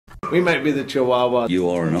We might be the Chihuahua. You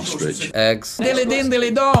are an ostrich. Eggs. Dilly din,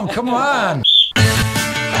 dilly dong, come on.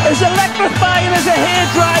 As electrifying as a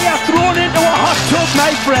hairdryer thrown into a hot tub,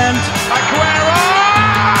 my friend. Aguero!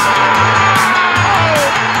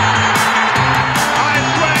 I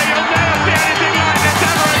swear you'll never see anything like this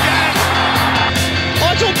ever again.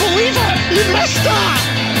 I don't believe it. You missed that.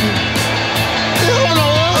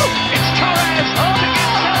 It's Torres holding it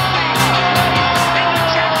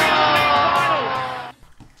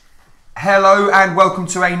Hello and welcome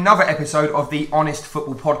to another episode of the Honest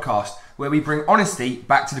Football Podcast, where we bring honesty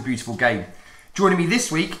back to the beautiful game. Joining me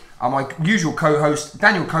this week are my usual co-hosts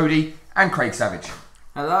Daniel Cody and Craig Savage.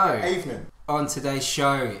 Hello. Evening. On today's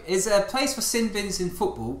show, is there a place for sin bins in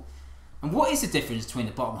football? And what is the difference between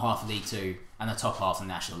the bottom half of League 2 and the top half of the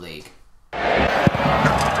National League?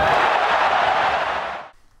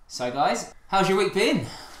 So guys, how's your week been?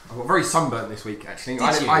 I got very sunburnt this week, actually.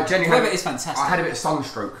 Did you? The weather is fantastic. I had a bit of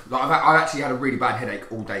sunstroke. Like, I've actually had a really bad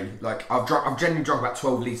headache all day. Like I've genuinely drunk about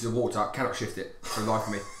 12 litres of water. I cannot shift it for the life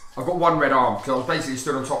of me. I've got one red arm because I was basically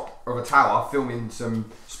stood on top of a tower filming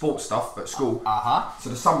some sports stuff at school. So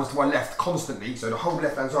the sun was to my left constantly. So the whole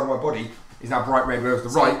left-hand side of my body is now bright red, whereas the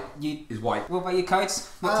right is white. What about your codes?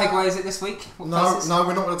 What takeaway is it this week? No,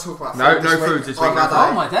 we're not going to talk about food no food this week.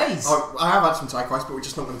 Oh my days! I have had some takeaways, but we're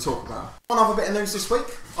just not going to talk about it. One other bit of news this week.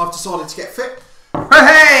 I've decided to get fit.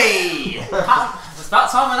 Hey! It's about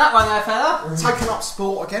time on that one there, fella. Taken up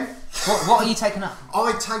sport again. What are you taking up?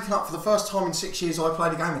 I've taken up for the first time in 6 years. I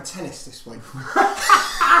played a game of tennis this week.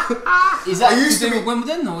 Is that to do with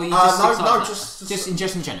Wimbledon, or are you just in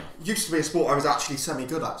general? Used to be a sport I was actually semi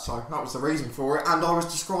good at, so that was the reason for it. And I was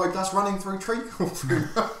described as running through treacle through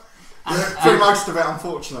most of it,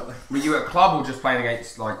 unfortunately. Were you at a club or just playing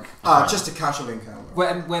against like? Just a casual encounter.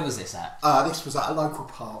 Where was this at? This was at a local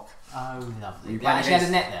park. Oh, lovely. You actually had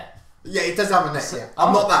a net there. Yeah, it does have a net. Yeah,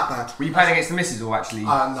 I'm not that bad. Were you playing against the missus or actually?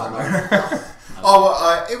 No.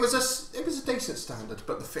 It was a decent standard,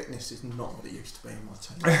 but the fitness is not what it used to be in my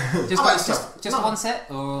team. just one set,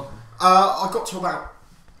 or I got to about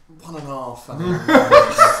 1.5, and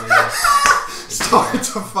started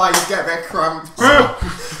to fade, get a bit cramped.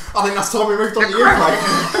 I think that's time we moved on to you, mate.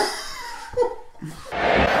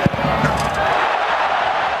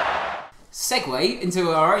 Segue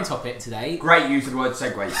into our own topic today. Great use of the word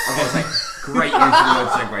segue. I've got to say, great use of the word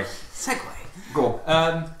segue. Segue. Go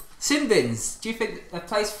on. Sin bins. Do you think a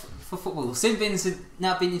place for football? Sin bins have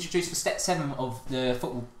now been introduced for step 7 of the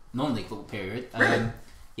football non-league football period. Really?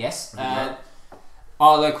 Yes. Our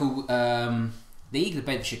local league, the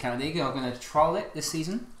Bedfordshire County League, are going to trial it this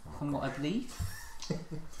season, from what I believe.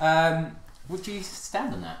 Would you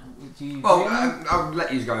stand on that? I'll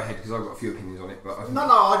let you go ahead because I've got a few opinions on it. But I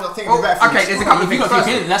don't think it'd be better. Okay, there's a couple of things.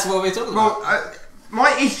 That's what we're talking about.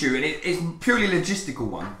 My issue, and it's purely logistical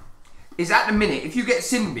one, is at the minute, if you get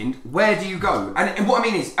sin binned, where do you go? And what I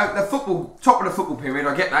mean is, at the top of the football period,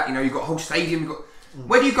 I get that, you've got a whole stadium,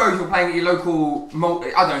 where do you go if you're playing at your local,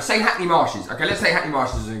 I don't know, say Hackney Marshes. Okay, let's say Hackney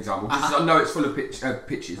Marshes as an example, because I know it's full of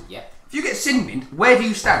pitches. Yeah. If you get sin binned, where do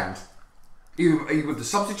you stand? Are you with the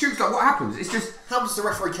substitutes? Like, what happens? It's just... How does the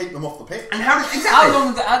referee keep them off the pitch? And how do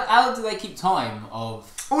they keep time of...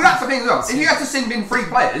 Well, that's the thing as well. If you have to send in 3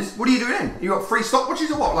 players, what are you doing then? You got 3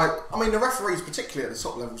 stopwatches or what? The referees, particularly at the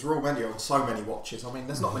top levels, are already on so many watches.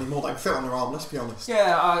 There's not many more they can fit on their arm, let's be honest.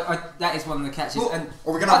 Yeah, that is one of the catches. Well, are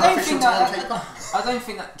we going to have an official timekeeper? I don't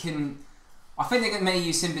think that can... I think they may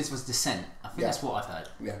use sin bins was dissent. I think that's what I've heard.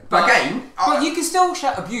 Yeah. But again... But you can still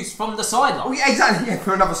shout abuse from the sideline. Oh, yeah, exactly. Yeah,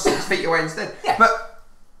 for another 6 feet away instead. Yeah. But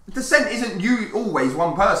dissent isn't always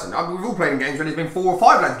one person. We've all played in games where there's been 4 or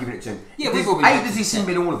 5 lads giving it to him. Yeah, we've all been... does he sin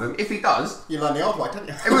bin all of them? If he does... You learn the hard way, don't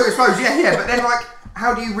you? Well, I suppose, yeah. But then,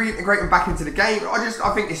 how do you reintegrate them back into the game? I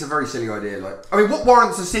think it's a very silly idea. What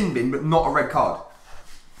warrants a sin bin but not a red card?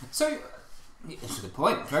 So, it's a good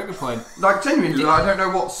point. Very good point. Genuinely, I don't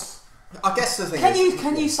know what's... I guess the thing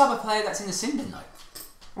Can you sub a player that's in the sin bin though?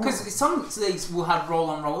 Because some leagues will have roll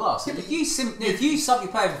on, roll off. So if you sub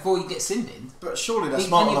your player before you get sin binned, but surely that's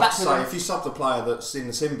smart enough to say if you sub the player that's in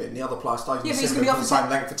the sin bin, the other player stays in the sin bin for the same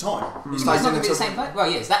length of time. It's not going to be the same player.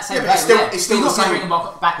 Well, yeah, it's that same player. It's still the same.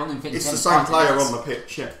 Back on and it's the same player on the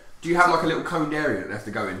pitch. Yeah. Do you have a little coned area that they have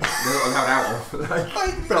to go in? They're not allowed out of.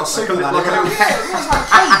 But I'll super like a little pen.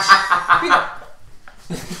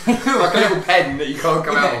 Like a little pen that you can't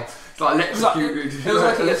come out of. It's like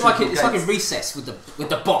a recess with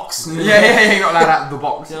the box. Yeah, you're not allowed out of the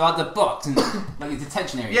box. So like the box and like the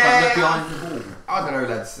detention area. Yeah, look behind the ball. I don't know,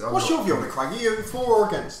 lads. What's your view on it, Craig? Are you for or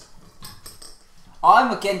against? I'm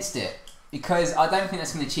against it because I don't think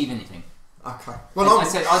that's going to achieve anything. Okay. Well, I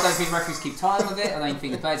don't think referees keep time with it. I don't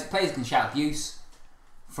think the players can shout abuse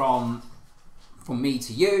from me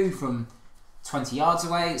to you, from 20 yards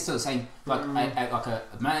away. It's still the same. Like a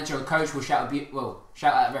manager or a coach will shout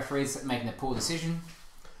at referees making a poor decision.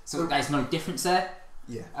 So there's no difference there.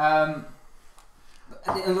 Yeah. And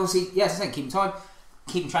obviously, as I say, keeping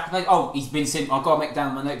track of it. Oh, he's been sin. I've got to make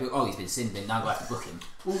down my notebook. Oh, he's been sin bin. Now I have to book him.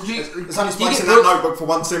 Well, there's only space in that notebook for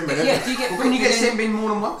one sin bin. Yeah. Do you get? Can you get sin bin more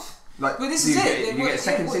than once? Like, well, this is it. You get a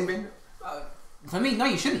second sin bin. For me, no,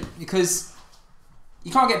 you shouldn't, because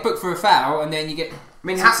you can't get booked for a foul and then you get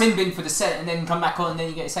sin bin for the set and then come back on and then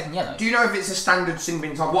you get a second yellow. Do you know if it's a standard sin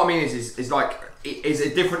bin type? What I mean is like, is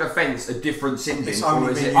a different offence a different sin bin? It's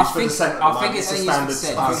only been used for the centre. I think it's a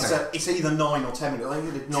standard. It's either 9 or 10 minutes. I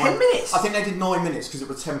think they did 9. 10 minutes? I think they did 9 minutes because it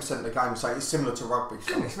was 10% of the game, so it's similar to rugby.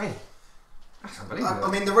 Goodness me. That's unbelievable.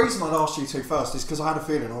 I mean, the reason I'd asked you two first is because I had a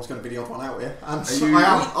feeling I was going to be the odd one out here, and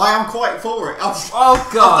I am quite for it. Oh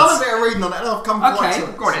God! I've done a bit of reading on it, and I've come quite to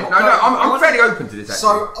it. Go on in. I'm fairly open to this. Actually,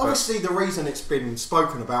 so obviously, the reason it's been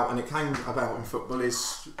spoken about and it came about in football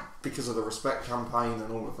is because of the respect campaign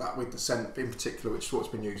and all of that, with the scent in particular, which is what it's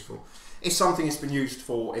been used for. It's something it's been used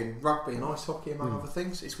for in rugby and ice hockey, among other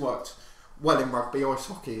things. It's worked well in rugby. Ice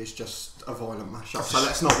hockey is just a violent mashup, so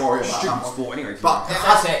let's not worry about that. Sport anyway. But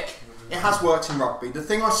it has worked in rugby. The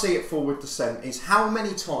thing I see it for with the scent is how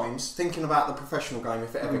many times, thinking about the professional game,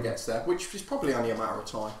 if it ever gets there, which is probably only a matter of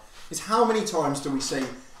time, is how many times do we see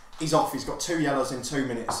he's off, he's got 2 yellows in 2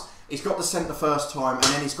 minutes, he's got the scent the first time, and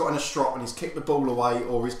then he's got in a strop and he's kicked the ball away,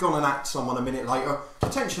 or he's gone and hacked someone a minute later,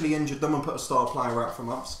 potentially injured them and put a star player out for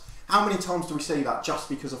months. How many times do we see that just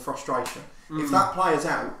because of frustration? If that player's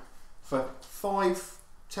out for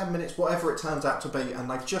 5-10 minutes, whatever it turns out to be,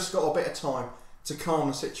 and they've just got a bit of time to calm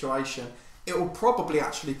the situation, it will probably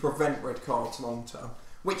actually prevent red cards long term,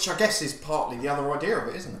 which I guess is partly the other idea of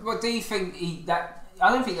it, isn't it? Well, do you think that?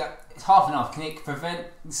 I don't think that it's half enough. Can it prevent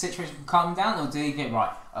the situation from calming down, or do you think, right,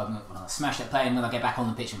 I'm going to smash that play and then I get back on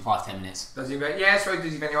the pitch in 5-10 minutes? Does he? Yeah, so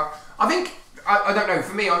does he venue up? I think I don't know.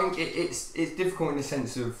 For me, I think it's difficult in the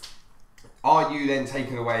sense of, are you then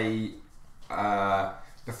taking away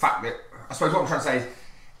the fact that, I suppose what I'm trying to say is,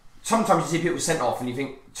 sometimes you see people sent off and you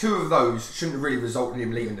think 2 of those shouldn't have really resulted in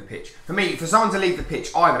him leaving the pitch. For me, for someone to leave the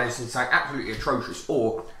pitch, either they've been saying absolutely atrocious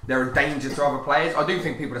or they're a danger to other players. I do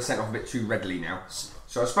think people are sent off a bit too readily now.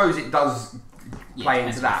 So I suppose it does play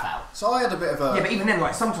into that. So I had a bit of a... Yeah, but even then,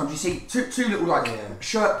 like, sometimes you see two little, like,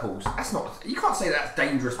 shirt pulls. That's not... You can't say that's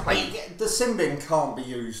dangerous play. The sin bin can't be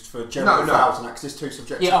used for general fouls and that, because it's too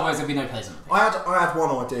subjective. Yeah, otherwise there'd be no place on the pitch. I had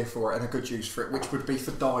one idea for it and a good use for it, which would be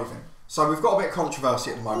for diving. So we've got a bit of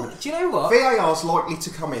controversy at the moment. Do you know what? VAR's likely to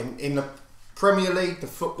come in the Premier League, the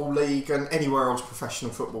Football League, and anywhere else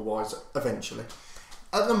professional football-wise eventually.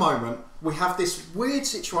 At the moment, we have this weird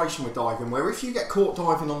situation with diving where if you get caught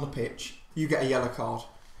diving on the pitch, you get a yellow card.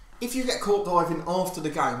 If you get caught diving after the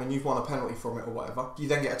game and you've won a penalty from it or whatever, you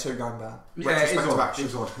then get a 2-game ban. Retrospective action.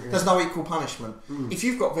 There's no equal punishment. If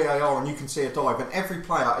you've got VAR and you can see a dive and every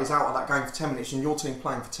player is out of that game for 10 minutes and your team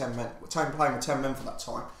playing for 10 men, playing with 10 men for that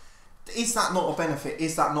time, is that not a benefit?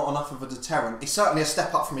 Is that not enough of a deterrent? It's certainly a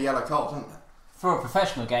step up from a yellow card, isn't it? For a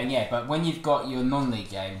professional game, yeah, but when you've got your non-league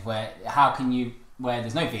games where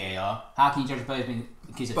there's no VAR, how can you judge a player being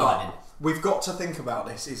accused of diving? We've got to think about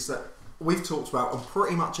this, is that we've talked about on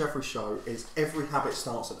pretty much every show is every habit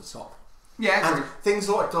starts at the top. Yeah, and things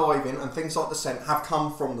like diving and things like the scent have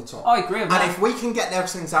come from the top. I agree with that. And if we can get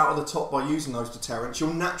those things out of the top by using those deterrents,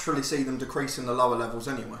 you'll naturally see them decrease in the lower levels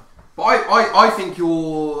anyway. But I think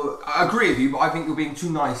I agree with you, but I think you're being too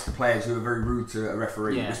nice to players who are very rude to a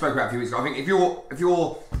referee. Yeah. We spoke about it a few weeks ago. I think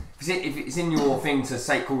if it's in your thing to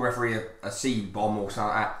say call referee a seed bomb or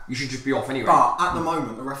something like that, you should just be off anyway. But at the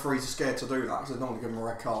moment, the referees are scared to do that because they don't want to give them a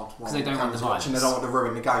red card. Because they don't want the violence. And they don't want to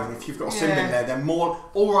ruin the game. If you've got a sin bin there, they're more...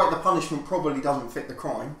 Alright, the punishment probably doesn't fit the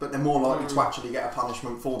crime, but they're more likely to actually get a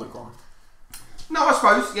punishment for the crime. No, I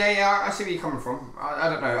suppose. Yeah, I see where you're coming from. I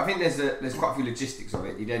don't know. I think there's quite a few logistics of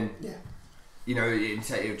it. You then... Yeah. You know,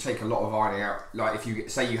 it would take a lot of ironing out. Like, if you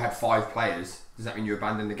say you had 5 players, does that mean you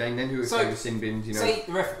abandon the game then? Who are sin bins? You know. Say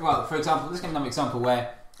for example, let's give another example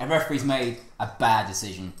where a referee's made a bad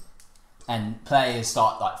decision, and players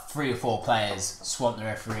start, like 3 or 4 players swamp the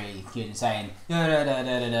referee, saying swear.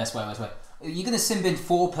 Are you going to sin bin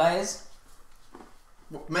 4 players?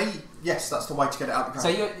 Yes, that's the way to get it out of the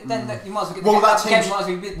game. So you might as well get Will that the team, game might as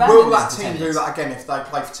well be will abandoned that for team 10 do minutes. that again if they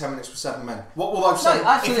play for 10 minutes with 7 men? What will those say?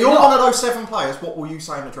 absolutely If you're not. one of those 7 players, what will you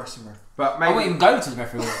say in the dressing room? But I maybe wouldn't even go to the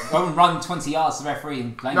referee. I wouldn't run 20 yards to the referee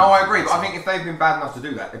and blame no, him. I agree. But I think if they've been bad enough to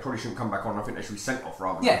do that, they probably shouldn't come back on. I think they should be sent off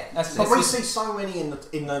rather. Yeah, that's But we see so many in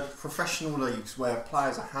the professional leagues where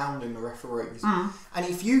players are hounding the referees, and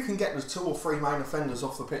if you can get the 2 or 3 main offenders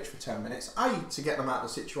off the pitch for 10 minutes, A, to get them out of the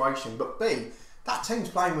situation, but B, that team's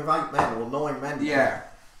playing with 8 men or 9 men. Yeah.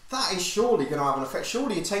 That is surely going to have an effect.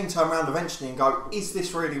 Surely your team turn around eventually and go, is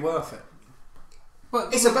this really worth it?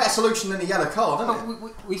 But It's a better solution than a yellow card, isn't it?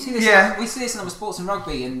 But we see this. Yeah. We see this in other sports and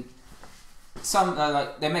rugby, and some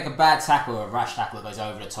like they make a bad tackle or a rash tackle that goes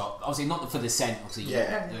over the top. Obviously, not for dissent. Obviously,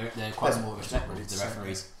 Yeah. they're quite more respectful of the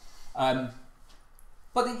referees.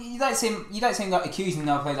 But you don't seem like accusing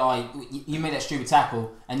the other player. Oh, you made that stupid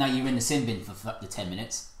tackle, and now you're in the sin bin for the 10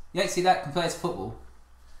 minutes. You don't see that compared to football.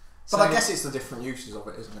 But I guess it's the different uses of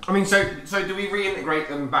it, isn't it? I mean, so do we reintegrate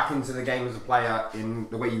them back into the game as a player in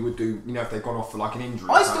the way you would do, if they've gone off for like an injury?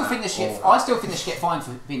 I still think they should get fined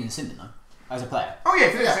for being in the sin bin though, as a player. Oh yeah,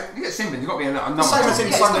 if you get sin bins, you've got to be another. Same as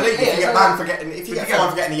in Yeah, Sunday League. yeah, If you get so banned for getting, if you get fined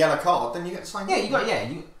for getting a yellow card, then you get the same. Yeah,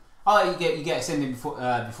 you get a sin bin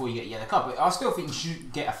before you get a yellow card. But I still think you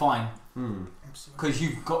should get a fine because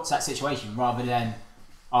you've got to that situation rather than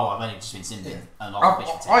I've only just been sin bin and off the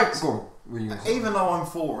pitch for 10 minutes. Go on. What are you gonna say? Even though I'm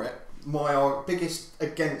for it, my biggest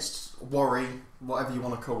against worry, whatever you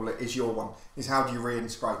want to call it, is your one. Is how do you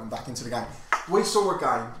reintegrate them back into the game? We saw a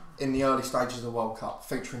game in the early stages of the World Cup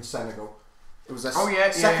featuring Senegal. It was their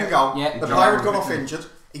second goal. Yeah. The player had gone off injured.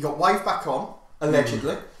 He got waved back on,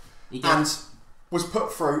 allegedly, He did. and was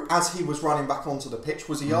put through as he was running back onto the pitch.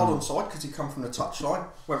 Was a yard onside because he come from the touchline,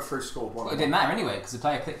 went through, scored one. Well, it didn't matter anyway because the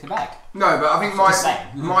player clicked it back. No, but I think Just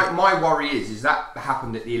saying. my worry is that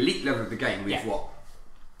happened at the elite level of the game with what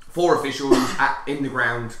 4 officials in the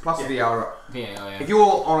ground plus VAR. If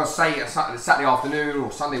you're on a Saturday afternoon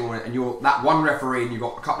or Sunday morning and you're that one referee and you've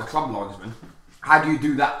got a couple of club linesmen, how do you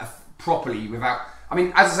do that properly without? I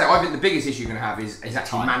mean, as I say, I think the biggest issue you're going to have is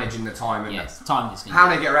actually time. managing the time and time. how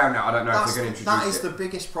they get around that. I don't know if they're going to introduce That is it. the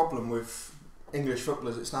biggest problem with English football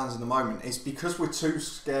as it stands in the moment, is because we're too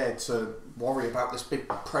scared to worry about this big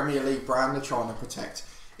Premier League brand they're trying to protect.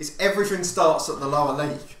 Is everything starts at the lower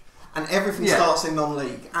league and everything starts in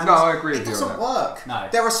non-league. And no, I agree with it you on doesn't that. work. No.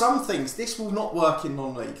 There are some things, this will not work in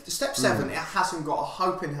non-league. The Step 7, it hasn't got a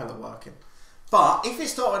hope in hell of working. But if it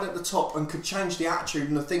started at the top and could change the attitude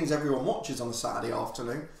and the things everyone watches on a Saturday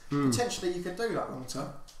afternoon, potentially you could do that long term.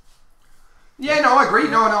 Yeah, no, I agree.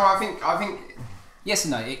 No, I think Yes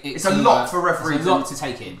and no. it's a lot for referees. It's a lot to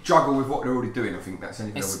take in. Juggle with what they're already doing. I think that's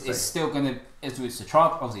anything I would say. It's still going to. It's a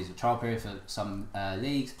trial. Obviously, it's a trial period for some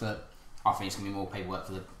leagues, but I think it's going to be more paperwork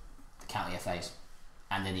for the county FAs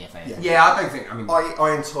and then the FA. Yeah, I don't think. I mean,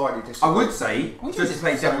 I entirely disagree. I would say just to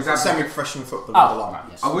play devil's advocate. Semi-professional football. Right,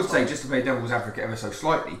 yes. I would say just to play devil's advocate ever so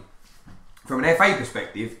slightly. From an FA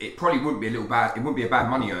perspective, it probably wouldn't be it wouldn't be a bad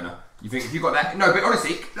money earner. You think if you got that? No, but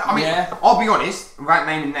honestly, I mean, I'll be honest, without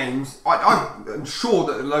naming names, I'm sure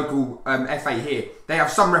that the local FA here, they have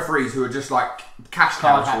some referees who are just like cash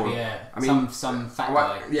cows for them. Yeah. I mean, some fat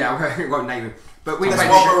guy. Yeah, I won't name him. But we That's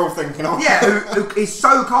what we're all thinking of. Yeah, who is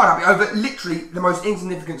so card happy over literally the most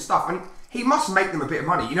insignificant stuff, and he must make them a bit of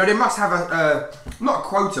money. You know, they must have not a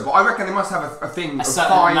quota, but I reckon they must have a thing of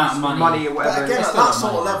fines, money or whatever. But again, at that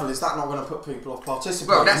sort of level, is that not going to put people off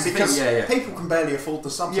participating? Well, that's the because thing, people can barely afford the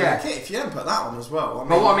sums in the kit. If you don't put that on as well. I mean,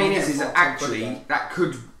 but what I mean is that actually that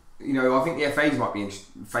could. You know, I think the FAs might be in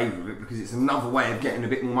favour of it because it's another way of getting a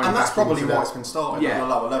bit more money. And that's back probably into why it's been started at the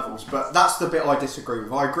lower levels. But that's the bit I disagree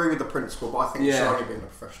with. I agree with the principle, but I think it should only be in a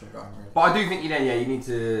professional game. Really. But I do think you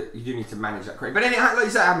do need to manage that correctly. But then, like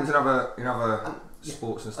you said, it happens in other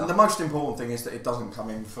sports and stuff. And the most important thing is that it doesn't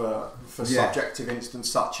come in for subjective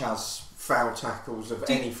incidents such as foul tackles of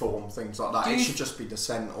any form, things like that. It should just be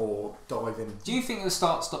dissent or diving. Do you think it'll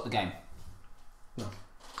stop the game?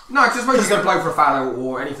 No, because suppose you're going to blow for a foul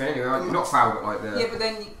or anything anyway. Like, not foul, but like the... Yeah, but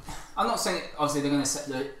then I'm not saying obviously they're going to set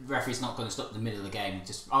the referee's not going to stop the middle of the game.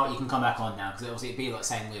 Just you can come back on now because obviously it'd be like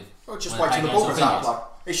saying with. Well, just wait till the ball goes out of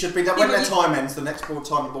play. It should be that when their time ends, the next time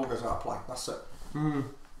the ball goes out of play. That's it.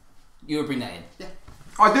 You would bring that in. Yeah,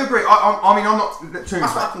 I do agree. I mean, I'm not. That's what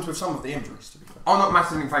happens with some of the injuries. To be fair, I'm not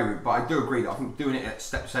massively in favour of it, but I do agree that I think doing it at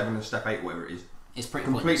step 7 and step 8, whatever it is, it's pretty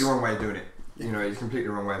completely wrong way of doing it. You know, it's completely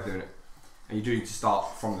the wrong way of doing it. And you do need to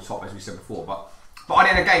start from the top, as we said before. But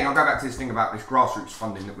then again, I'll go back to this thing about this grassroots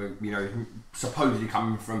funding that we're, supposedly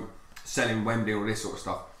coming from selling Wembley and all this sort of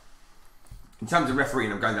stuff. In terms of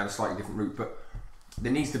refereeing, I'm going down a slightly different route, but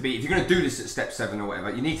there needs to be, if you're going to do this at step 7 or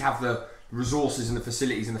whatever, you need to have the resources and the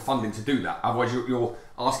facilities and the funding to do that. Otherwise, you're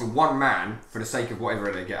asking one man for the sake of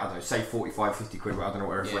whatever they get. I don't know, say 45, 50 quid. I don't know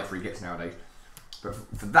what a referee gets nowadays. But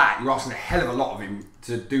for that, you're asking a hell of a lot of him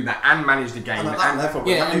to do that and manage the game. And at that level,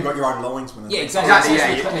 you've got your own linesman. Yeah, exactly.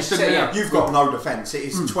 You've got no defence. It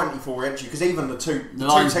is 24 inches because even the two teams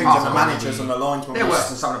linesmen and the managers and the linesmen, they're worse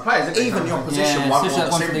than some of the players. Even the opposition won't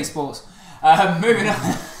want one to for see these sports. Moving on.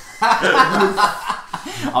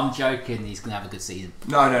 I'm joking. He's going to have a good season.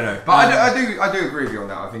 No. But I do agree with you on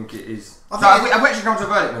that. I think it is. I've actually come to a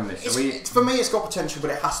verdict on this. For me, it's got potential,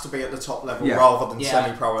 but it has to be at the top level rather than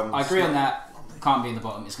semi-pro. And I agree on that. Can't be in the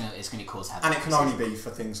bottom. It's going to cause havoc. And it can only be for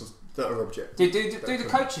things that are objective. Do the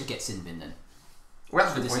coaches get sin bin then? Well,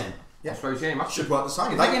 that's the point. I suppose it should work the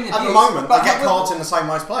same. They, at the moment, they get cards in the same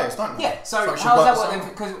way as players, don't they? Yeah. So how does that work then?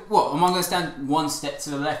 Because what am I going to stand one step to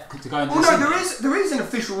the left to go into? Well, no, there is an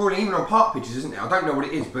official ruling even on park pitches, isn't there? I don't know what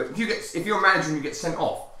it is, but if you're a manager and you get sent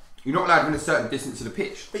off, you're not allowed within a certain distance of the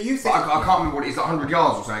pitch. But you think I can't remember what it is, like 100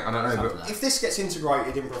 yards or something. I don't know. But if this gets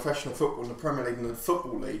integrated in professional football, in the Premier League and the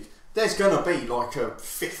Football League, there's going to be like a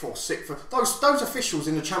 5th or 6th. Those officials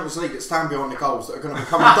in the Champions League that stand behind the goals that are going to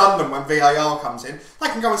become redundant when VAR comes in, they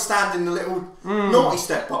can go and stand in the little naughty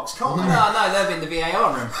step box, can't they? No, they're in the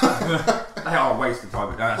VAR room. They are a waste of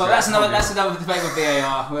time. That's another debate with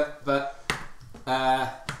VAR, but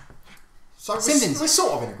so we're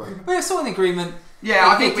sort of in agreement. We're sort of in agreement. Yeah,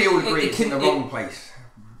 I think we all agree it's in the wrong place.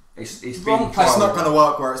 It's wrong place. It's not going to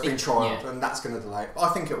work where it's been trialled, and that's going to delay it. But I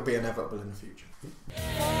think it will be inevitable in the future.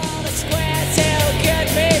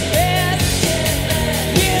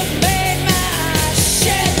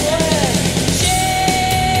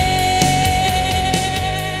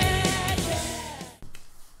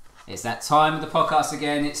 It's that time of the podcast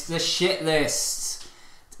again. It's the shit list.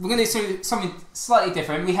 We're going to do something slightly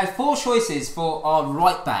different. We had 4 choices for our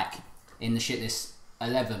right back in the shit list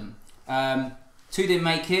 11. 2 didn't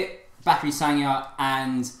make it. Bakary Sagna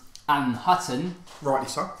and Alan Hutton. Rightly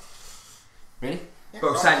so. Really? Yeah,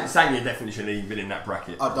 well, Sagna definitely shouldn't have been in that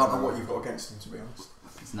bracket. I don't know what you've got against him, to be honest.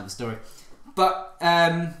 It's another story. But 2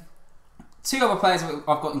 other players I've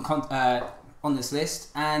got on this list,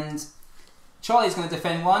 and Charlie's going to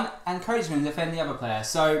defend one, and Cody's going to defend the other player.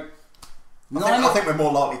 So I think we're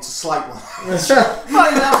more likely to slate one.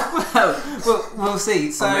 we'll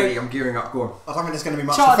see. So I'm gearing up. Go on. I don't think there's going to be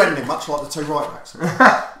much defending, much like the 2 right backs.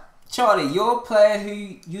 Charlie, your player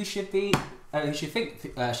who you should be, should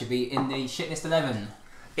be in the shit list 11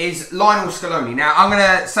 is Lionel Scaloni. Now I'm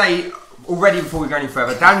going to say already before we go any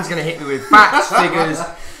further, Dan's going to hit me with facts, figures,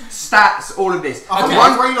 stats, all of this. Okay.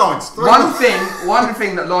 One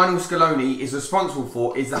thing that Lionel Scaloni is responsible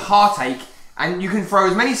for is the heartache. And you can throw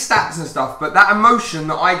as many stats and stuff, but that emotion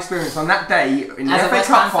that I experienced on that day in the FA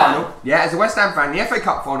Cup final, as a West Ham fan, the FA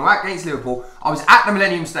Cup final against Liverpool, I was at the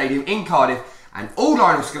Millennium Stadium in Cardiff, and all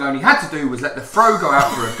Lionel Scaloni had to do was let the throw go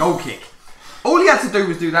out for a goal kick. All he had to do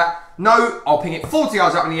was do that. No, I'll ping it 40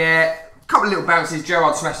 yards up in the air, a couple of little bounces,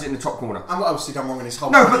 Gerrard smashes it in the top corner. And what else has he done wrong in his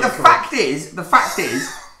whole career? No, but the fact is,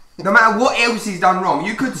 no matter what else he's done wrong,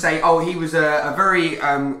 you could say, oh, he was a very,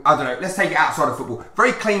 I don't know, let's take it outside of football,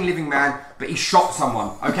 very clean living man, but he shot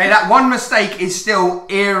someone. Okay, that one mistake is still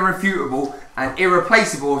irrefutable and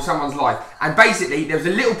irreplaceable of someone's life. And basically, there was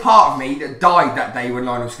a little part of me that died that day when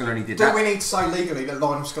Lionel Scaloni did that. Do we need to say legally that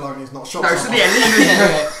Lionel Scaloni is not shot someone? So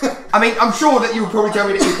legally. I mean, I'm sure that you'll probably tell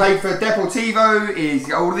me that he played for Deportivo, he's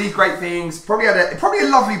got all of these great things, probably a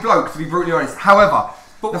lovely bloke, to be brutally honest. However,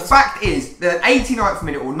 the fact is, the 89th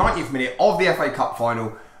minute or 90th minute of the FA Cup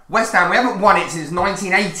final, West Ham, we haven't won it since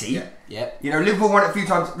 1980. Yeah. You know, Liverpool won it a few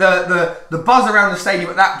times. The buzz around the stadium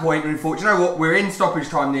at that point, we thought, you know what, we're in stoppage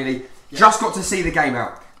time nearly. Yeah. Just got to see the game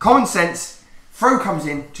out. Common sense, throw comes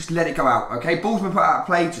in, just let it go out. Okay, ball's been put out of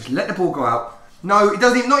play, just let the ball go out. No, it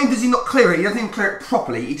doesn't even, not even does he not clear it, he doesn't even clear it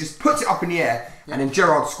properly, he just puts it up in the air and then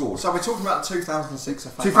Gerrard scores. So we're talking about the 2006 FA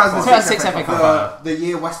Cup. 2006 FA Cup. The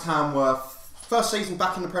year West Ham were first season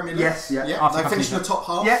back in the Premier League. Yes, yeah. They finished in the top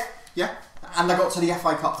half. Yeah. And they got to the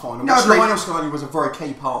FA Cup final, which Lionel Scaloni was a very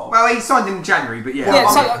key part of. Well, he signed in January, but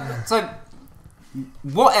yeah. So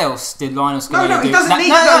what else did Lionel Scaloni do? No, he doesn't need...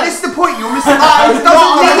 No, this is the point, you're missing.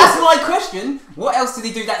 That's my question. What else did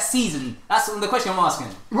he do that season? That's the question I'm asking.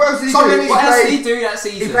 What else did he do? What else did he do that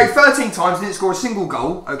season? He played 13 times, didn't score a single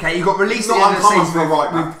goal. Okay, he got released at the end of the season.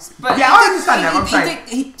 I understand that, I'm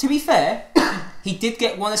saying. To be fair, he did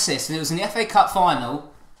get 1 assist, and it was in the FA Cup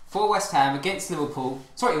final for West Ham against Liverpool.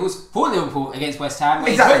 Sorry, it was for Liverpool against West Ham.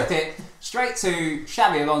 Exactly. He whipped it straight to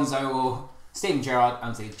Xabi Alonso or Steven Gerrard,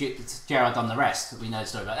 until Gerrard done the rest. We know the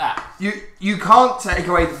story about that. You can't take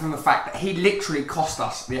away from the fact that he literally cost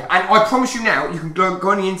us. Yeah. And I promise you now, you can go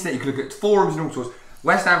on the internet, you can look at forums and all sorts.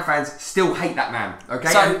 West Ham fans still hate that man. Okay,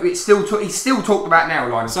 So- and he's still talked about now.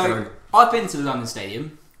 Linus So Scaloni. I've been to the London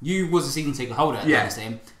Stadium. You was a season ticket holder at Yeah. London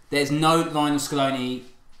Stadium. There's no Lionel Scaloni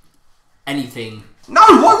anything. No,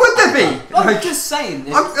 why would there be? I'm just saying.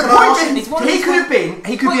 The point is,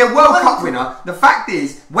 he could be a World Why- Cup winner. The fact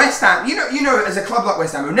is, West Ham, you know, as a club like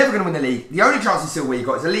West Ham, we're never going to win the league. The only chance of silver you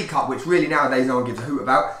got is the League Cup, which really nowadays no one gives a hoot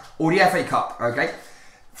about, or the FA Cup. Okay,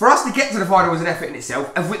 for us to get to the final was an effort in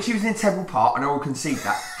itself, of which he was an integral part, and I will concede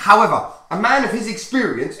that. However, a man of his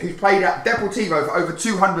experience, who's played at Deportivo for over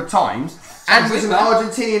 200 times, and was an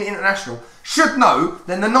Argentinian international, should know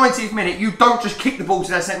that in the 90th minute you don't just kick the ball to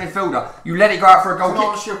their second midfielder, you let it go out for a goal Can I kick.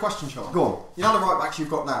 ask you a question, Charlie? Go on. You know the right backs you've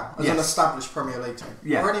got now as an established Premier League team.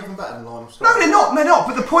 Yeah. Are any of them better than Lionel Scaloni? No, they're not.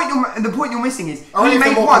 But the point you're missing is Are he any of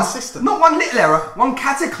them made more one, consistent? not one little error, one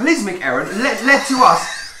cataclysmic error that led to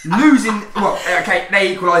us losing. Well, okay,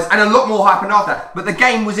 they equalised, and a lot more happened after that. But the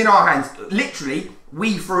game was in our hands. Literally,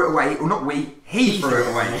 we threw it away, or not we, he threw it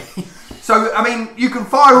away. So I mean, you can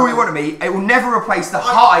fire all you want at me. It will never replace the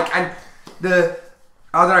heartache and the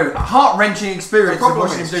heart-wrenching The experience of problem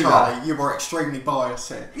watching him is, do Charlie, that. you were extremely biased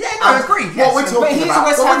here. Yeah, no, agreed. Yes. What we're talking But he's a about,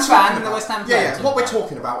 West what Ham we're fan talking and the about- West Ham Yeah, fan yeah. talking What we're about.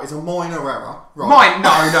 talking about is a minor error, right? Mine?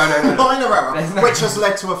 No. Minor error, There's no- which has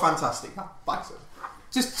led to a fantastic basically.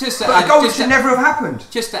 Just to But add, the goal just should to- never have happened.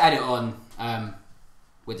 Just to add it on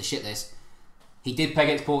with the shit list, he did peg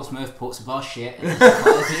against Portsmouth. Portsmouth are shit.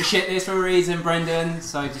 It's a shit list for a reason, Brendan.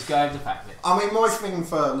 So just go over the fact of it. I mean, my thing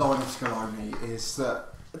for Lionel Scaloni is that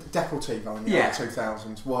Deportivo in the Yeah. early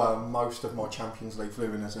 2000s were most of my Champions League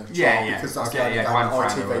viewing as a child Yeah. because that's Okay, the only yeah, game Juan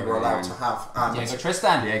that Fran ITV were allowed to have. And Diego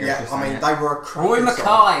Tristan. Diego yeah, Tristan, I mean, yeah. they were a cracking Roy side.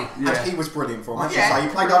 Mackay. And Yeah. he was brilliant for him. As Yeah. you say,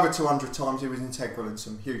 he played over 200 times. He was integral in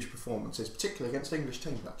some huge performances, particularly against English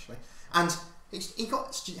teams, actually. And he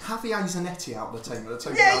got Javier Zanetti out of the team at the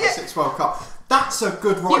 2006 World Cup. That's a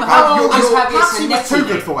good right but back. how old was Javier Perhaps he was Zanetti too then?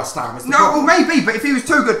 good for West Ham. is the No, well, problem. maybe, but if he was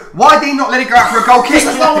too good, why did he not let it go out for a goal kick?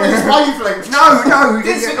 Because no one is wavelength. No, he Didn't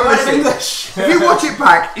didn't. speak a word of Honestly, English. if you watch it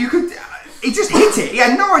back, you could. He just hit it. He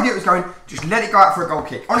had no idea it was going. Just let it go out for a goal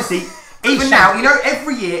kick. Honestly, even now, you know,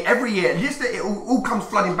 every year, just it all comes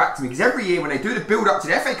flooding back to me because every year when they do the build up to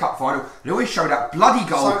the FA Cup final, they always show that bloody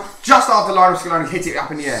goal So- just after Lionel Scaloni hit it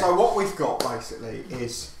up in the air. So what we've got basically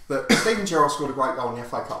is that Steven Gerrard scored a great goal in the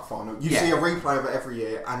FA Cup final. You Yeah. see a replay of it every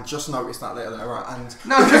year and just notice that little error. And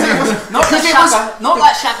no, because it was. Not because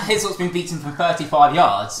that Shaka Hislop's been beaten from 35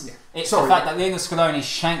 yards. Yeah. It's Sorry. the fact that Lionel Scaloni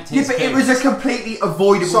shanked Yeah, his but it kick. was a completely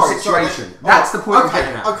avoidable Sorry, situation. sorry. That's the point Okay, we're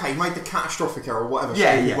getting at. okay, made the catastrophic error, whatever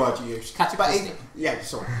Yeah, stupid yeah. word you used. Cataclysmic. Yeah,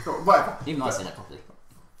 sorry, whatever. Even I said that properly.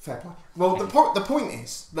 Fair play. Well, the point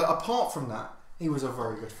is that apart from that, he was a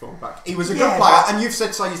very good fullback. He was a good Yeah, player, but- and you've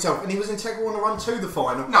said so yourself, and he was integral on the run to the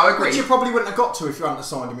final. No, agreed. Which you probably wouldn't have got to if you hadn't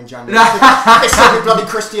signed him in January. It's still be bloody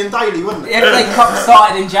Christian Daly, wouldn't it? The FA Cup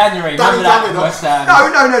started in January. Danny Remember that, Daniel. West Ham?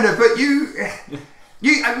 No. But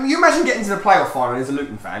you imagine getting to the playoff final as a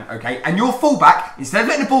Luton fan, okay, and your fullback, instead of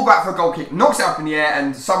letting the ball go out for a goal kick, knocks it up in the air,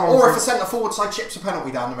 and someone. Or from- if a centre forward side chips a penalty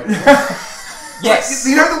down the middle. Yes.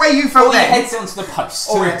 You know the way you felt Or he then. heads it onto the post.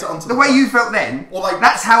 Or he heads it onto The way you felt then. Or they-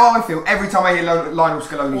 That's how I feel every time I hear Lionel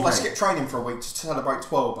Scaloni's Or they name. skip training for a week to celebrate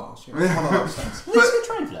 12 bars. You know, one of those things. Did they skip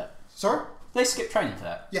training for that? Sorry? They skip training for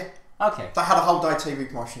that? Yeah. Okay. They had a whole day TV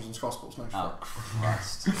promotions on Sky Sports News. Oh,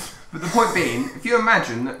 Christ. But the point being, if you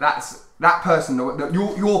imagine that's that person that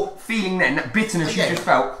you're feeling then, that bitterness Yeah. you just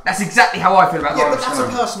felt, that's exactly how I feel about Yeah, Lionel but that's a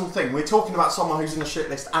Scaloni. personal thing. We're talking about someone who's in the shit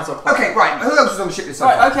list as a player. Okay, right. Who else was on the shit list? So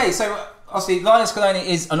Right, far? okay, so obviously Lionel Scaloni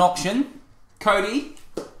is an option. Cody,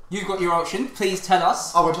 you've got your option. Please tell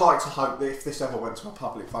us. I would like to hope that if this ever went to a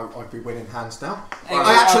public vote, I'd be winning hands down.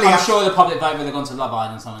 I'm sure the public vote would have gone to Love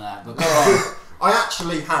Island and something like that. But go on. I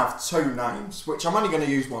actually have two names, which I'm only going to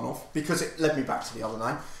use one of because it led me back to the other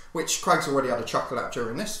name, which Craig's already had a chuckle at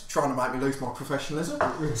during this, trying to make me lose my professionalism.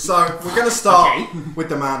 So we're going to start with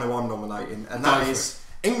the man who I'm nominating, and that is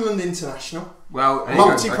England International, Well, there you go.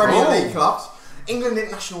 multi-Premier Okay. League clubs, England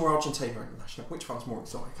International or Argentina International. Which one's more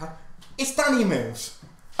exciting? Okay, it's Danny Mills.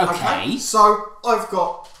 Okay. So I've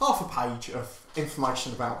got half a page of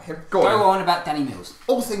information about him. Go Go on. on about Danny Mills.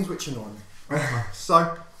 All things which annoy me.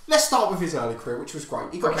 So let's start with his early career, which was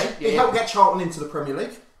great. He helped get Charlton into the Premier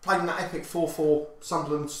League. Played in that epic 4-4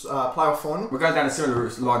 Sunderland's playoff final. We're going down a similar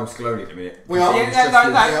route to Lionel Scaloni at the minute. We are.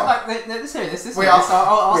 Let's hear this. We are.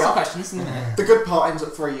 I'll We ask some are. questions in a minute. The good part ends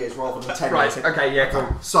at 3 years rather than 10 Right, years. okay, yeah, cool.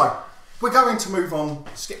 So, we're going to move on,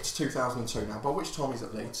 skip to 2002 now, by which time he's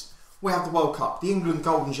at Leeds. We have the World Cup, the England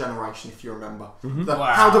golden generation, if you remember. Wow.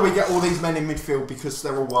 How do we get all these men in midfield because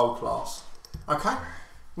they're all world class? Okay?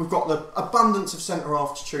 We've got the abundance of centre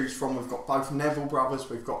half to choose from. We've got both Neville brothers.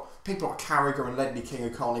 We've got people like Carragher and Ledley King who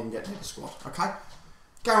can't even get near the squad. Okay?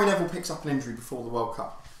 Gary Neville picks up an injury before the World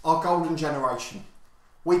Cup. Our golden generation.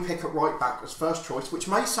 We pick at right back as first choice, which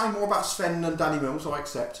may say more about Sven than Danny Mills, I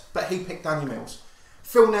accept, but he picked Danny Mills.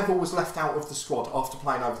 Phil Neville was left out of the squad after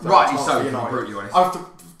playing over 30 times for United. After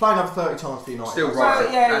playing over 30 times for United. Still right.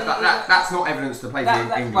 Well, yeah, that's not evidence to play for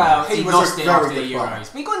England. Well, He he was lost a it very after the good player.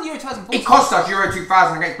 Euros. But he got in Euro 2004. It cost us Euro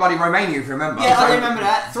 2000 against bloody Romania, if you remember. Yeah, So- I remember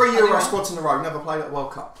that. 3 Euro squads in a row, never played at the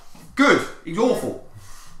World Cup. Good. He's awful.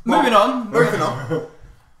 Moving on. Moving on.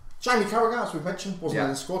 Jamie Carragher, as we've mentioned, wasn't in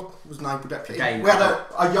the squad, was named deputy. Again, We had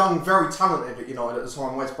a young, very talented at United at the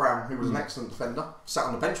time, Wes Brown, who was an excellent defender, sat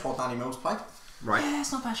on the bench while Danny Mills played. Right. Yeah,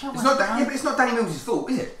 it's not a bad show. It's not but it's not Danny Mills' fault,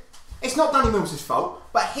 is it? It's not Danny Mills' fault,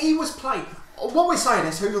 but he was played. What we're saying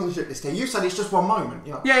is, who's on the shit list here? You said it's just one moment,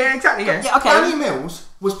 you know. Yeah, exactly. Yeah. Yeah, okay. Danny Mills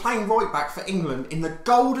was playing right back for England in the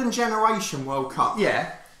Golden Generation World Cup.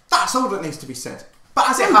 Yeah. That's all that needs to be said. But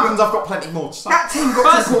as it happens, I've got plenty more to say. That team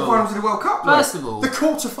got First to the of all- quarterfinals of the World Cup. First of all, The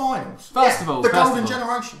quarterfinals. First of all, the first Golden of all.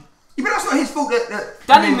 Generation. Yeah, but that's not his fault that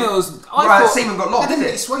Danny Mills. I thought Seaman got They lost, didn't is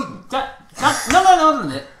beat it? Sweden. No, a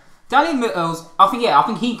minute. Danny Mills. I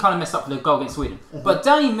think he kind of messed up for the goal against Sweden. But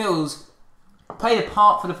Danny Mills played a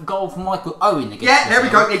part for the goal for Michael Owen against. Yeah, there we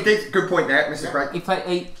Brazil. go. He did. Good point there, Mr. Craig.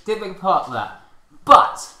 He did make a part of that.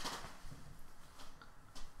 But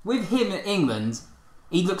with him in England,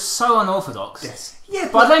 he looks so unorthodox. Yes. Yeah,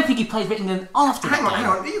 But I don't think he played for England after hang that on, game.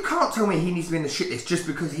 hang on. You can't tell me he needs to be in the shit list just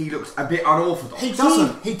because he looks a bit unorthodox. He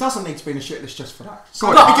doesn't. He doesn't need to be in a shit list just for that. So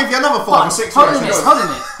Good. let me give you another 5 or 6 Hold on a years. minute, hold on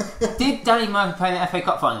a minute. Did Danny Mills play in the FA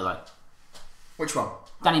Cup final though? Which one?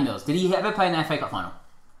 Danny Mills, did he ever play in the FA Cup final?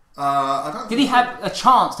 I don't. Did he have a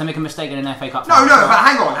chance to make a mistake in an FA Cup No, final? but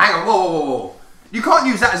hang on. Whoa. You can't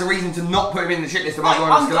use that as a reason to not put him in the shit list of other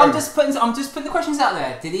ones. I'm just putting the questions out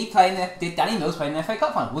there. Did Danny Mills play in the FA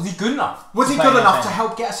Cup final? Was he good enough? Was he to play good in the enough FA? to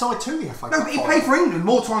help get a side to the FA Cup? No, but he final? played for England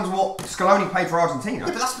more times than what Scaloni played for Argentina.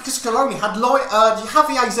 Yeah, but that's because Scaloni had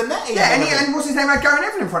Javier Zanetti. Yeah, and what's his name? Had Gary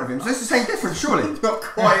Neville in front of him. So it's the same difference, surely. Not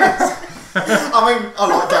quite. I mean, I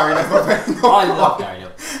like Gary Neville. I love Gary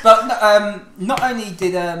Neville. But not only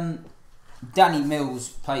did Danny Mills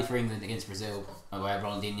play for England against Brazil, where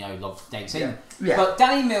Ronaldinho lobbed David Seaman, Yeah. but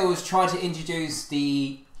Danny Mills tried to introduce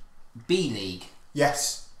the B League.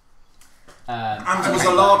 Yes. And And was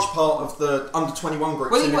a large part of the under-21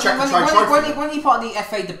 groups in the Czech Trade Trophy. When he part of the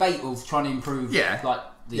FA debate of trying to improve Yeah. like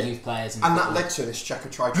the Yeah. youth players And that football. led to this Czech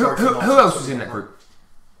Trade Who Trophy. else was in that group?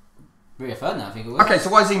 Rio Ferdinand, I think it was. Okay, so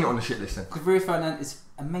why is he not on the shit list then? Because Rio Ferdinand is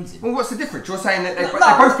amazing. Well, what's the difference? You're saying that they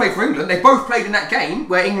No. both played for England. They both played in that game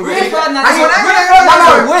where England. Rio Ferdinand. Hang on.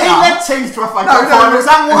 No, he winner. led teams to FA No, Cup no, finals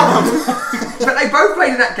and won them. But they both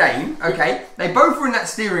played in that game. Okay, they both were in that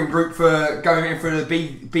steering group for going in for the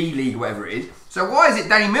B League, whatever it is. So why is it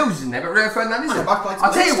Danny Mills is in there, but Rio Ferdinand isn't? They both played for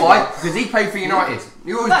I'll tell you Leicester. why. Because he played for United.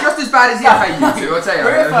 He was just as bad as the FA you two. I'll tell you.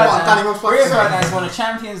 Rio Danny Mills played Rio for- Ferdinand's won a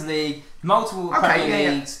Champions League, multiple Premier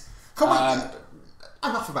yeah. Leagues. Come on.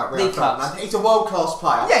 Enough about Rio League Cups. Ferdinand. He's a world-class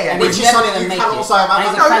player. Yeah, And which he's is never something going you to make cannot it. say about And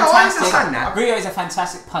he's that. a No, I fantastic. understand that. Rio is a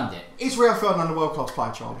fantastic pundit. Is Rio Ferdinand a world-class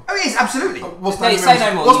player, Charlie? Oh, he is absolutely. Was No, Danny say Mills,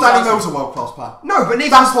 no more. was You Danny can't- Mills a world-class player? No, but neither.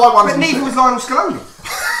 That's why one But of them neither said- was Lionel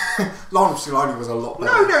Scaloni. Lionel Scaloni was a lot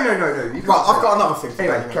better. No. You Right, can't I've say got another thing for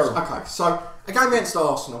Anyway, Danny carry Mills. on. Okay, so a game against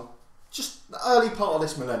Arsenal, just the early part of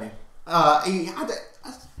this millennium, he had a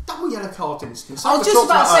double yellow card instance. I was just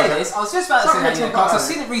about to say this. I was just about to say Something that to because talk I've about.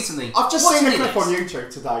 seen it recently. I've just Watch seen the me clip this. on YouTube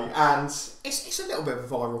today, and it's a little bit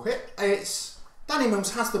of a viral hit. It's Danny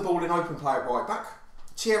Mills has the ball in open play at right back.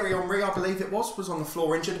 Thierry Henry, I believe it was on the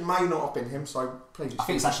floor injured. May not have been him, so please. I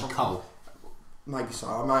think it's actually Cole. Maybe so.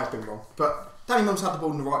 I may have been wrong, but Danny Mills had the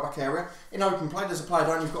ball in the right back area. In open play, there's a player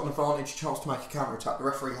down who's got an advantage, chance to make a counter attack. The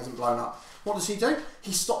referee hasn't blown up. What does he do?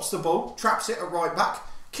 He stops the ball, traps it at right back,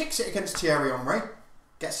 kicks it against Thierry Henry,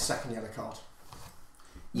 gets a second yellow card.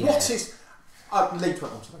 Yeah. What is League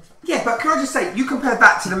went on to those. Yeah, but can I just say, you compared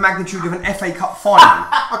that to the magnitude of an FA Cup final.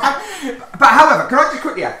 Okay. But however, can I just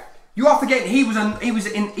quickly add, you are forgetting he was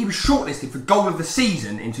shortlisted for goal of the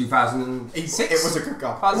season in 2000. It was a good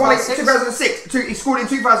goal. Well, 2006. He scored in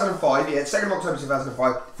 2005. Yeah, 2nd of October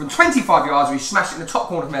 2005 from 25 yards. Where he smashed it in the top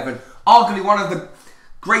corner from Everton. Arguably one of the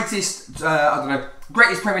greatest,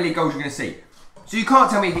 greatest Premier League goals you're going to see. So you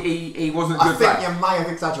can't tell me he wasn't a I good think player. you may have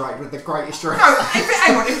exaggerated with the greatest dream. No,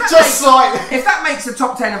 hang on. Just slightly. If that makes the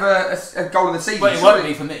top 10 of a goal of the season, But it won't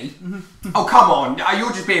be for me. Oh come on!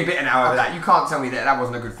 You're just being bitter now over that. You can't tell me that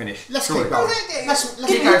wasn't a good finish. Let's Surely. keep going. Let's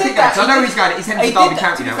Keep going. Keep going. So I know he's going. He's heading to He did Derby that,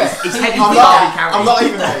 County to be now. fair. He's He heading did to that. Derby County. I'm not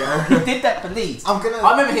even there. He did that for Leeds. I'm gonna.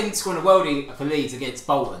 I remember him scoring a worldie for Leeds against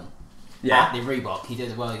Bolton. Yeah. At the Reebok. He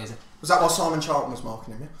did a worldie against. Was that while Simon Charlton was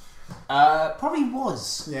marking him? Yeah? Probably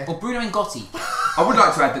was. Yeah. Or Bruno Ngotti. I would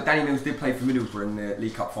like to add that Danny Mills did play for Middlesbrough in the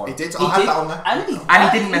League Cup final. He did. He I had did, that on there. And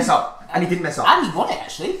he didn't mess up. And he won it,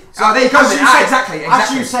 actually. Ah, Oh, there you go. As you said- Exactly.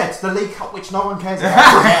 As you said, the League Cup, which no one cares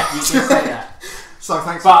about. Yeah, you did say that. So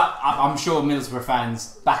thanks. But I'm sure Middlesbrough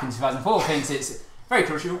fans back in 2004 thinks it's very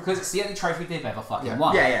crucial because it's the only trophy they've ever fucking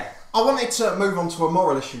won. Yeah. I wanted to move on to a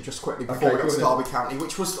moral issue just quickly before Okay, we got to go Derby County,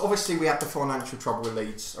 which was obviously we had the financial trouble with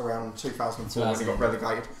Leeds around 2004 when he got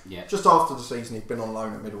relegated. Yeah. Just after the season, he'd been on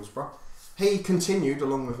loan at Middlesbrough. He continued,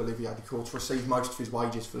 along with Olivier Decour, to receive most of his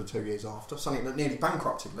wages for the 2 years after, something that nearly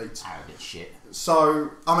bankrupted Leeds. Arrogant shit.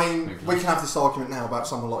 So, I mean, we can have this argument now about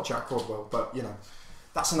someone like Jack Rodwell, but, you know,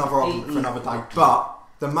 that's another argument for another day. But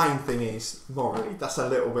the main thing is, morally, that's a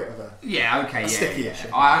little bit of a sticky issue.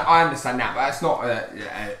 I understand that, but that's not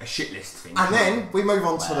a shit list thing. And then we move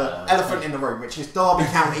on to the elephant in the room, which is Derby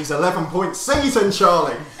County's 11-point season,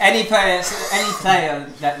 Charlie. Any player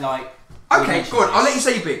that like. Okay, go on. I'll let you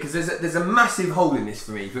say your bit because there's a massive hole in this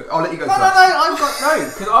for me. But I'll let you go No,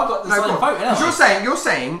 first. because I've got the silent vote. Because you're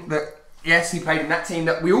saying that yes, he played in that team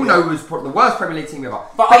that we all know was probably the worst Premier League team ever.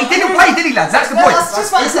 But He didn't play, did he, lads? That's the point. That's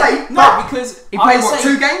just what I said. But because he played what,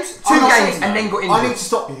 2 games? 2 I'm not games saying and that. then got I need injured. to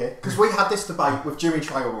stop you here because we had this debate with Jimmy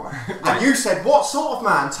Traore, and you said, "What sort of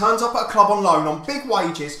man turns up at a club on loan on big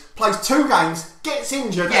wages, plays 2 games, gets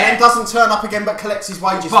injured, and then doesn't turn up again but collects his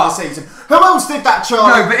wages for the season?" Who else did that,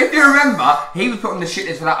 Charlie? No, but if you remember, he was put on the shit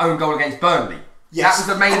list for that own goal against Burnley. Yes, that was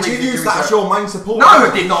the main and you reason. used that as your main support. No,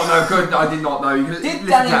 I did not know. Good, I did not know. Did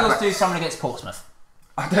Danny Mills do something against Portsmouth?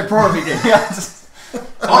 They probably did.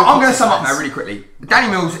 I'm going to sum up now really quickly.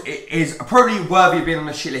 Danny Mills is probably worthy of being on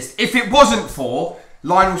the shit list if it wasn't for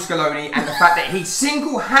Lionel Scaloni and the fact that he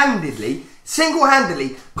single-handedly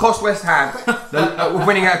cost West Ham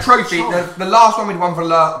winning a trophy. The last one we'd won for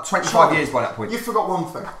 25 years by that point. You forgot one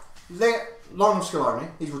thing. Lionel Scaloni,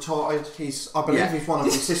 he's retired. I believe he's one of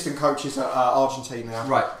the assistant coaches at Argentina now.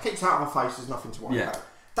 Right. Keeps out of my face, there's nothing to worry Yeah. about.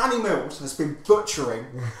 Danny Mills has been butchering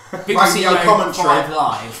BBC radio commentary. 5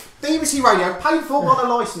 Live. BBC Radio, paid for by the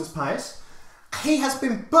licence payers. He has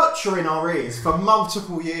been butchering our ears for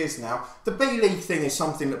multiple years now. The B-League thing is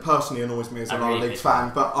something that personally annoys me as a lower league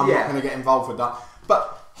fan, but I'm not going to get involved with that.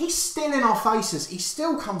 But he's still in our faces. He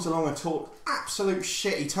still comes along and talks absolute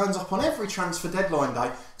shit. He turns up on every transfer deadline day,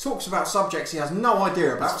 talks about subjects he has no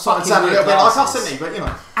idea about. So it sounds a little bit like us, isn't he? But, you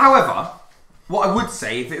know. However, what I would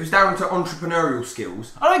say, if it was down to entrepreneurial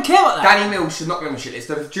skills, I don't care about that. Danny Mills should not be on the shit list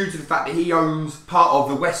due to the fact that he owns part of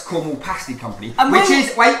the West Cornwall Pasty Company, And which when-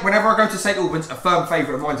 is, whenever I go to St Albans, a firm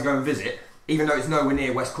favourite of mine to go and visit, even though it's nowhere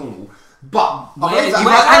near West Cornwall. But Where is hang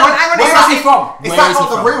he from? Is that not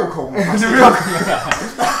the real Cornwall?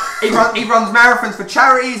 he runs marathons for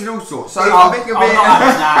charities and all sorts. So Oh, I think you'll be.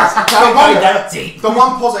 The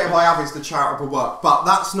one positive I have is the charitable work, but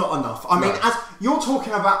that's not enough. I mean, as you're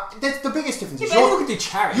talking about, the biggest difference is anyone can do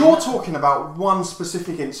charity. you're talking about one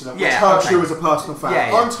specific incident which Yeah, hurts okay. you as a personal fan.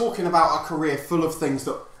 Yeah, yeah. I'm talking about a career full of things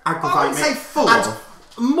that aggravate I wouldn't me. say full and of.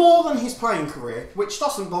 more than his playing career, which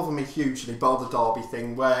doesn't bother me hugely, bar the Derby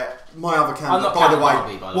thing, where my other candidate, not by the counting way,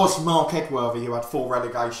 Derby, by the was Mark Edworthy, who had 4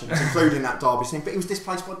 relegations, including that Derby scene, but he was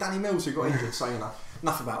displaced by Danny Mills, who got injured, so, you know,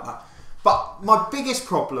 enough about that. But my biggest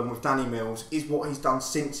problem with Danny Mills is what he's done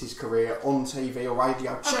since his career on TV or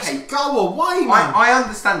radio. Just go away, man. I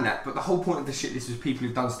understand that, but the whole point of the shit list is people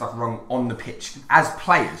who've done stuff wrong on the pitch as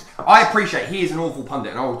players. I appreciate he is an awful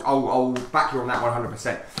pundit, and I'll back you on that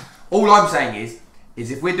 100%. All I'm saying is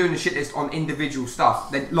if we're doing the shit list on individual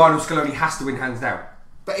stuff, then Lionel Scaloni has to win hands down.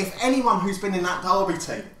 But if anyone who's been in that Derby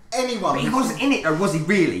team, anyone... But he wasn't in it though, was he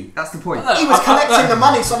really? That's the point. He was collecting the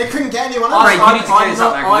money so they couldn't get anyone else. Right, you need to clear this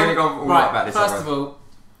up now, 'cause we're going to go all right about this. First of all,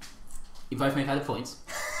 you both make valid points.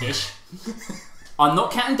 Ish. I'm not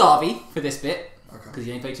counting Derby for this bit, because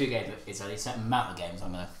he only played 2 games, but it's only a certain amount of games.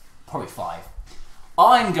 I'm going to... Probably 5.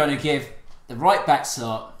 I'm going to give the right back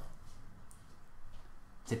slot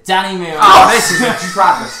to Danny Mills. Oh, this is a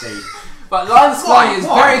travesty. But Lionel Scaloni is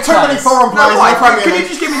very Too many close. foreign players in the Premier Can you League.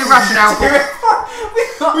 just give me the rationale for it?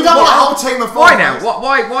 We don't want a whole team of Why foreign now?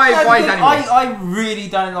 players. Why Danny Mills? I really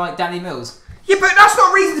don't like Danny Mills. Yeah, but that's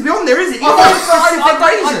not a reason to be on there, is it? You I want a don't- specific I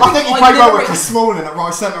reason. I think he I played well never with rated- Chris Smalling at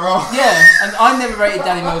right centre half. Yeah, and I never rated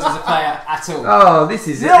Danny Mills as a player at all. Oh, this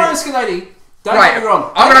is it. Lionel Scaloni, don't Right, get me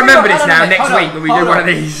wrong. I'm going to Don't get me remember wrong. this No, no, now no, next hold on, week when we hold do one on.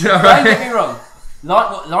 of these. Don't get me wrong.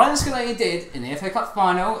 Like what Lionel Scaloni did in the FA Cup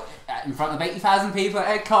final in front of 80,000 people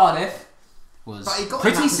at Cardiff was But he got in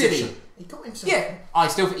pretty that silly. position. He got himself. Yeah, I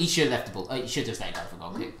still think he should have left the ball. He should have stayed down for a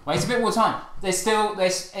goal kick. Waste a bit more time. It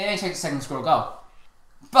only takes a second to score a goal.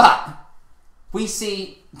 But we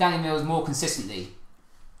see Danny Mills more consistently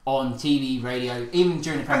on TV, radio, even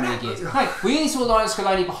during the Premier League years. No, we only saw Lionel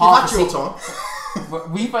Scaloni for half a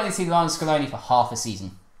season. We've only seen Lionel Scaloni for half a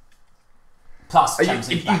season. Plus, you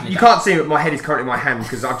can't see it, but my head is currently in my hand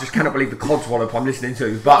because I just cannot believe the codswallop I'm listening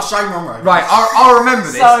to. But shame on me. Right, I'll remember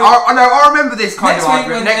this. I remember this kind of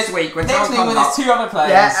argument next week when there's two other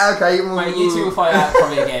players. Yeah, okay. Where you two will fight out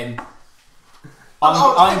probably again.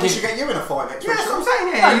 I think we should get you in a fight next week. That's what I'm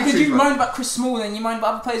saying. Yeah, because you moaned about Chris Smalling and you moaned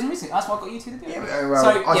about other players in recent. That's why I got you two to do it. Yeah,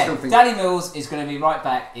 well, I still think Danny Mills is going to be right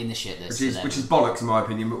back in the shit list. Which is bollocks in my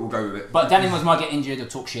opinion, but we'll go with it. But Danny Mills might get injured or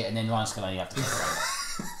talk shit, and then Ryan Scaloni have to go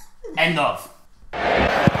away. End of.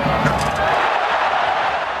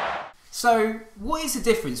 So, what is the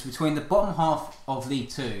difference between the bottom half of League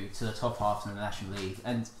 2 to the top half in the National League?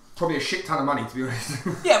 And probably a shit ton of money, to be honest.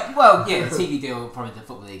 the TV deal, probably the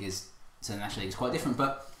Football League is to the National League is quite different.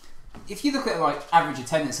 But if you look at like average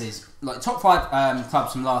attendances, like top 5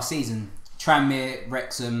 clubs from last season, Tranmere,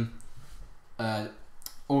 Wrexham,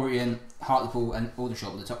 Orient, Hartlepool, and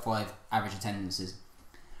Aldershot were the top 5 average attendances.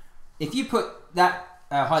 If you put that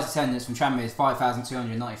highest attendance from Tranmere is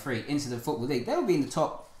 5,293 into the Football League, they will be in the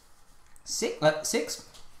top 6. I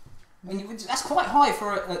mean, that's quite high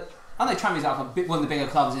for I know Tranmere's like one of the bigger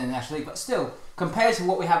clubs in the National League, but still, compared to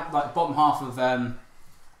what we have like bottom half of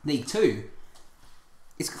League 2,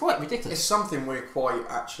 it's quite ridiculous. It's something we're quite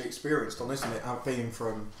actually experienced on, isn't it? Being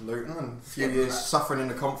from Luton and a few years suffering in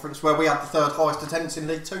the conference, where we had the 3rd highest attendance in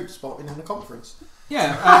League 2, spotting in the conference.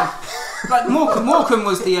 Yeah, like Morecambe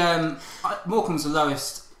was the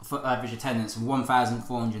lowest for average attendance of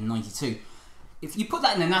 1,492. If you put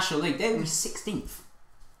that in the National League, they would be 16th.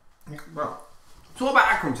 Well, so what about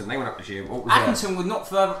Accrington? They went up this year. What was Accrington was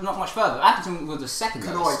not much further. Accrington was the second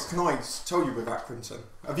lowest. Can I tell you with Accrington?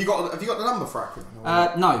 Have you got the number for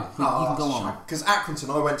Accrington? No, you can go on. Because Accrington,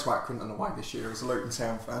 I went to Accrington away this year as a Luton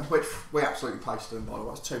Town fan, which we absolutely pasted them, by the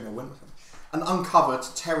way. It's 2-0 win with them. An uncovered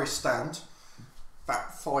terrace stand,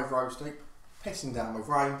 about 5 rows deep, pissing down with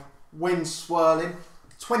rain, wind swirling,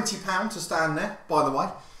 £20 to stand there, by the way.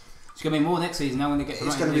 It's going to be more next season now when they get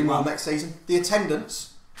It's going to be more next season. The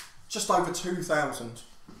attendance, just over 2,000.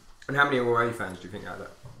 And how many away fans do you think out there?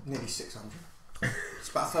 Nearly 600. It's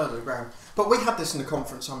about a third of the ground. But we had this in the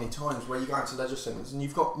conference so many times where you go into leisure centres and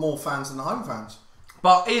you've got more fans than the home fans.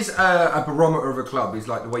 But is a barometer of a club is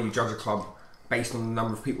like the way you judge a club based on the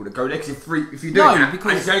number of people that go there? Because if you do that,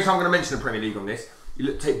 because it's the only time I'm going to mention the Premier League on this.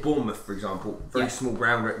 You take Bournemouth, for example, very small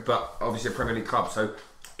ground, but obviously a Premier League club. So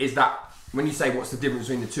is that, when you say what's the difference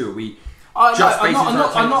between the two, are we I'm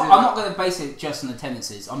not going to base it just on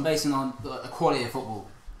attendances. I'm basing on the quality of football.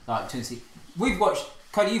 Like, we've watched,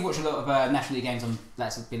 Cody, you've watched a lot of National League games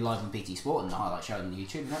that's been live on BT Sport and the highlight show on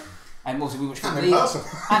YouTube, isn't it? And also we watched and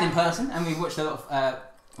in person, and we've watched a lot of.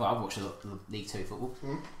 I've watched a lot of League 2 football.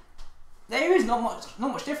 There is not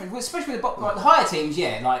much difference, especially with the higher teams.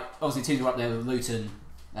 Yeah, like obviously teams are up there with Luton,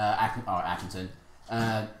 Accrington,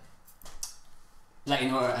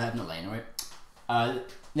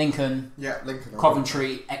 Lincoln,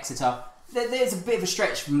 Coventry, Exeter. There's a bit of a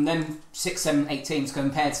stretch from them 6, 7, 8 teams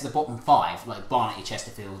compared to the bottom 5, like Barnet, your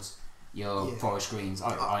Chesterfields, your Forest Greens.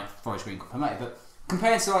 Forest Green got promoted, but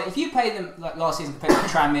compared to like if you pay them like last season compared to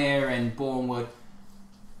Tranmere and Bournemouth,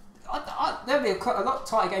 there'll be a lot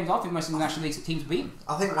tighter games. I think most of the National League teams beat.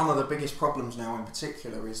 I think one of the biggest problems now in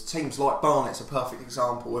particular is teams like Barnet's a perfect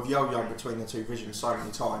example of yo-yo between the two divisions so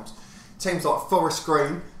many times. Teams like Forest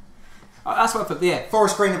Green. That's what I thought, yeah.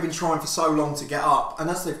 Forest Green have been trying for so long to get up, and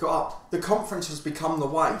as they've got up, the conference has become the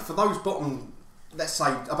way. For those bottom, let's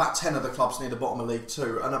say about 10 of the clubs near the bottom of League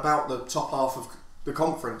 2 and about the top half of the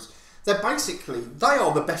conference, they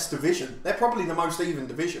are the best division. They're probably the most even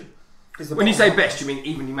division. When you say best, you mean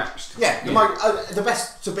evenly matched? Yeah, the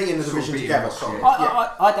best to be in the division together. Sorry.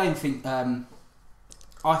 I don't think.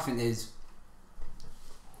 I think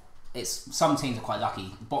some teams are quite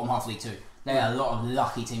lucky. Bottom half of League 2. There are a lot of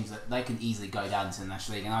lucky teams that they can easily go down to the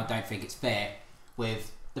National League, and I don't think it's fair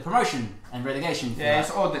with the promotion and relegation. Yeah, it's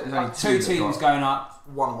odd that there's only two teams going up.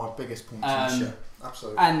 One of my biggest points in the show.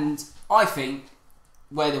 Absolutely. And I think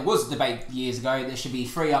where there was a debate years ago, there should be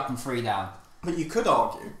 3 up and 3 down. But you could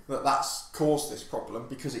argue that that's caused this problem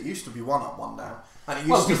because it used to be 1 up, 1 down. And it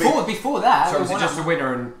used before that, so was it just a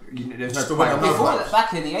winner and there's no player? Before that,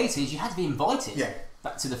 back in the 80s, you had to be invited. Yeah.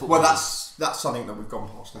 Back to the football. Well, that's something that we've gone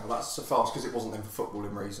past now. That's so fast because it wasn't then for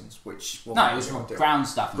footballing reasons, which no, it was from ground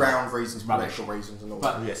stuff, ground reasons, political reasons, and all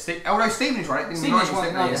that. Yeah, although Stevenage right, Stevenage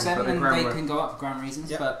won 97, and they can go up for ground reasons.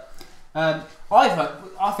 Yeah. But I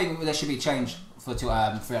think there should be a change for 3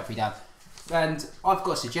 up, 3 down, and I've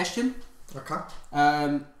got a suggestion. Okay.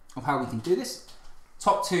 Of how we can do this.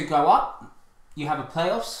 Top 2 go up. You have a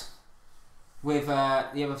playoffs. with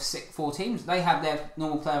the other 4 teams. They have their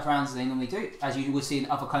normal playoff rounds as they normally do, as you would see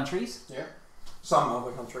in other countries. Yeah. Some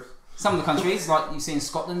other countries. Some of the countries, like you see in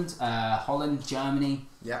Scotland, Holland, Germany.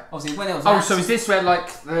 Yeah. Obviously, the winner of Oh, that. so is this where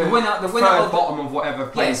like the winner third bottom of whatever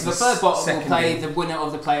plays? Yes, the third bottom will play second the winner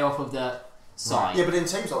of the playoff of the side. Yeah, but in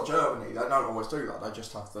teams like Germany, they don't always do that. They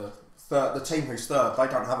just have the team who's third. They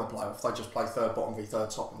don't have a playoff. They just play third bottom v third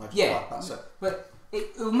top, and they just play. That's it. But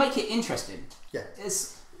it will make it interesting. Yeah.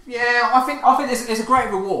 I think There's a great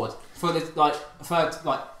reward for the third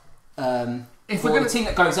if for we're the gonna team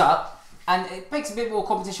that goes up. And it makes a bit more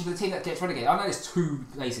competition for the team that gets relegated. I know there's 2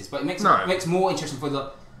 places, but it makes more interesting for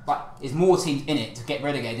there's more teams in it to get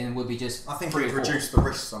relegated than it would be just. I think 3 it or 4. reduced the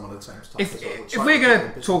risk some of the teams. if we're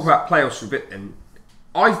going to talk about playoffs for a bit, then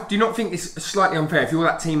I do not think it's slightly unfair if you're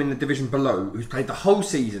that team in the division below who's played the whole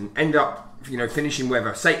season, end up finishing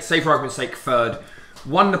whether say for argument's sake third,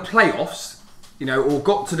 won the playoffs, or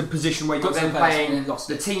got to the position where you're then playing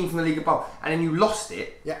the team from the league above, and then you lost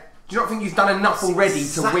it. Yeah. Do you not think you've done enough already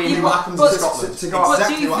to win? What happens to Scotland? To go up?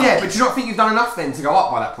 Exactly what Yeah, but do you not think you've done enough then to go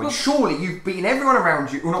up by that point? Surely you've beaten everyone around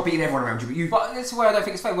you. Well, not beaten everyone around you, but you've. But that's where I don't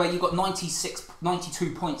think it's fair. Where you've got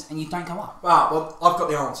 92 points and you don't go up. Well, I've got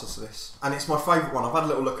the answer to this, and it's my favourite one. I've had a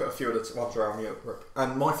little look at a few of the ones around Europe,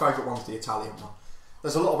 and my favourite one's the Italian one.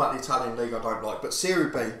 There's a lot about the Italian league I don't like, but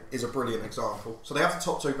Serie B is a brilliant example. So they have the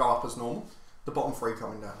top 2 go up as normal, the bottom 3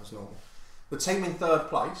 coming down as normal. The team in third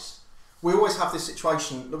place. We always have this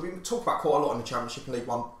situation that we talk about quite a lot in the Championship and League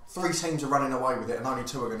One. 3 teams are running away with it, and only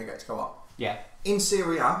 2 are going to get to go up. Yeah. In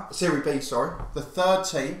Serie B, the third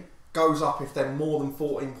team goes up if they're more than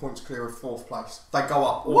 14 points clear of 4th place. They go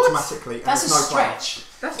up automatically. And That's a there's no stretch.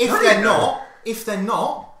 If they're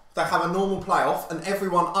not, they have a normal playoff, and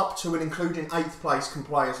everyone up to and including 8th place can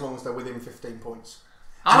play as long as they're within 15 points.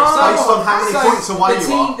 And it's based on how many points away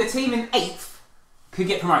you are. The team in 8th could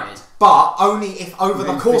get promoted. But only if over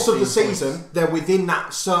the course of the 15 season they're within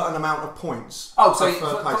that certain amount of points. Oh, so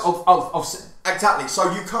exactly. So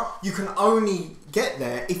you can only get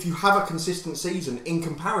there if you have a consistent season in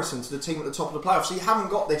comparison to the team at the top of the playoffs. So you haven't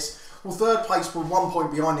got this. Well, third place were 1 point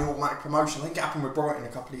behind the automatic promotion. I think it happened with Brighton a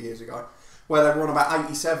couple of years ago, where they were on about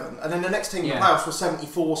 87, and then the next team in the playoffs was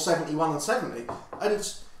 74, 71, and 70,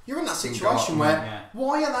 and you're in that situation where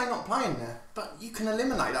why are they not playing there? But you can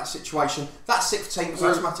eliminate that situation. That 6th team is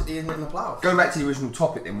automatically in the playoffs. Going back to the original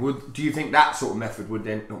topic, then, do you think that sort of method would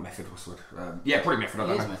then probably method. I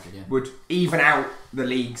don't know. Method, yeah. Would even out the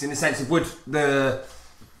leagues in the sense of would the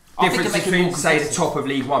difference between say the top of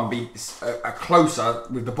League One be closer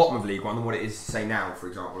with the bottom of League One than what it is say now, for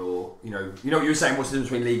example, or you know what you were saying? What's the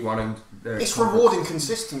difference between League One and it's rewarding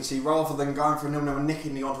consistency rather than going for a 0-0 and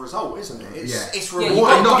nicking the odd result, isn't it? It's rewarding.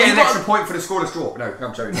 I'm not getting an extra point for the scoreless draw. No,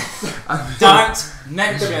 I'm joking. Don't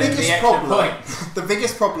mention the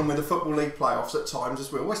biggest problem with the Football League playoffs at times,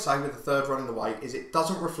 as we always say with the third running away, is it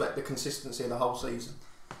doesn't reflect the consistency of the whole season.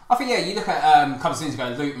 I think, you look at a couple of seasons ago,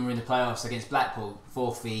 Luton were in the playoffs against Blackpool,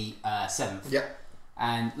 4th v 7th. Yeah.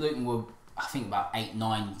 And Luton were, I think, about 8,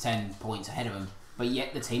 9, 10 points ahead of them. But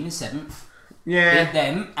yet the team in 7th beat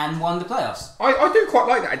them and won the playoffs. I do quite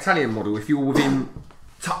like that Italian model if you're within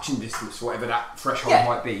touching distance, whatever that threshold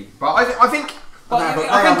might be. But I think... But they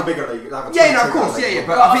have a bigger league. Of course,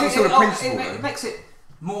 but I think it's sort of principle. It makes it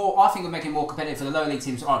more... I think it'll make it more competitive for the lower league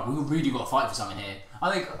teams. We've really got to fight for something here.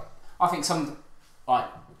 I think some...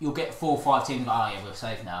 you'll get 4 or 5 teams like, we're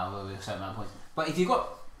safe now, we're a certain amount of points. But if you've got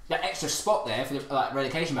that extra spot there for the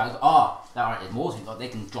relegation battles, there's more teams, they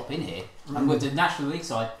can drop in here. And with the National League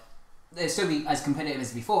side, they'll still be as competitive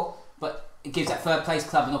as before, but it gives that third place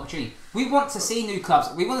club an opportunity. We want to see new clubs.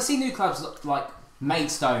 We want to see new clubs like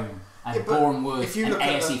Maidstone and Bournemouth and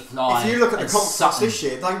AFC Fly. If you look at the conference Sutton. this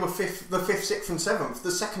year, they were the 5th, 6th and 7th. The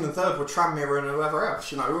 2nd and 3rd were Tranmere and whoever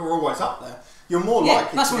else. We were always up there. You're more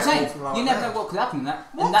likely that's to what get I'm more saying. from You never know what could happen in that.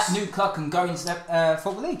 And that new club can go into the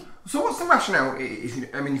Football League. So what's the rationale? If you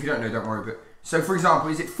don't know, don't worry. But so, for example,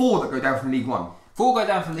 is it 4 that go down from League One? 4 go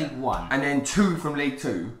down from League One. And then 2 from League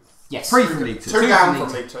Two? Yes. 3 from League Two? 2 down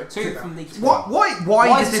from League Two. 2 from League Two.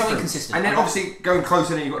 Why is it the so difference? inconsistent? And then obviously going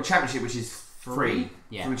closer, then you've got Championship, which is 3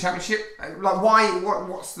 from the Championship. Why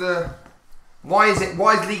is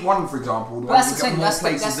League One, for example, the one you've got more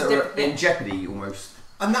places that are in jeopardy almost?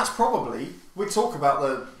 And that's probably, we talk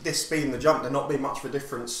about this being the jump, there not being much of a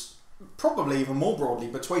difference, probably even more broadly,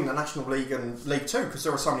 between the National League and League Two, because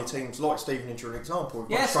there are so many teams, like Stevenage are an example,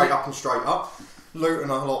 straight up and straight up.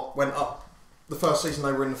 Luton a lot went up. The first season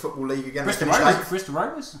they were in the Football League again. Bristol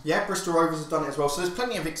Rovers? Yeah, Bristol Rovers have done it as well. So there's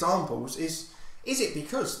plenty of examples. Is it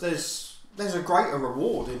because there's there's a greater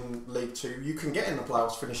reward in League Two. You can get in the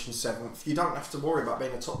playoffs finishing 7th. You don't have to worry about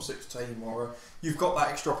being a top 6 team, or you've got that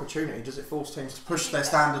extra opportunity. Does it force teams to push their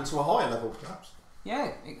standard to a higher level, perhaps?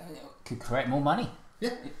 Yeah, it could create more money.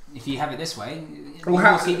 Yeah. If you have it this way, Well,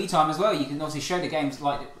 more TV time as well. You can obviously show the games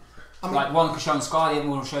like one can show on Sky, the other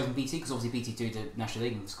one shows on BT, because obviously BT do the National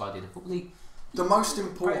League and Sky do the Football League. The most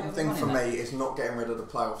important thing for me is not getting rid of the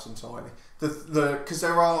playoffs entirely. Because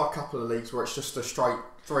there are a couple of leagues where it's just a straight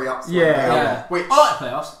 3 up, 3 down. Yeah. Which, I like the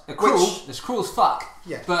playoffs. They're cruel. It's cruel as fuck.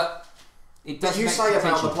 Yeah. But it does. You make say about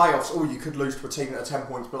potential. the playoffs, you could lose to a team that are 10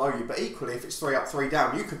 points below you. But equally, if it's 3 up, 3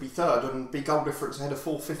 down, you could be 3rd and be goal difference ahead of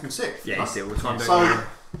 4th, 5th, and 6th. Yeah, you see it all the time. So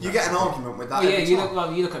you get an argument with that. Well, yeah, every you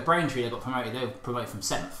time. look at Braintree. They got promoted. They were promoted from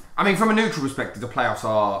 7th. I mean, from a neutral perspective, the playoffs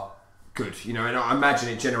are good, and I imagine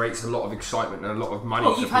it generates a lot of excitement and a lot of money.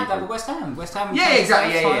 Well, for you've had people. that with West Ham. West Ham. Yeah,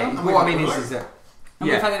 exactly. Yeah. And What I mean is that. And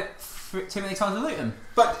we've had it too many times with Luton.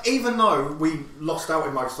 But even though we lost out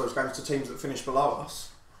in most of those games to teams that finished below us,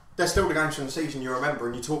 they're still the games from the season you remember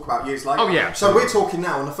and you talk about years later. Oh, yeah, So absolutely. we're talking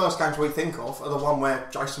now, and the first games we think of are the one where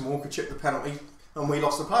Jason Walker chipped the penalty and we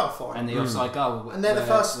lost the playoff final. And the offside goal. And they're the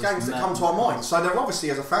first was games that come to our mind. So they're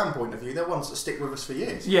obviously, as a fan point of view, they're ones that stick with us for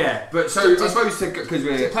years. Yeah, but so I suppose because The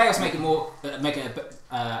we're playoffs make it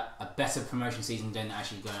a better promotion season than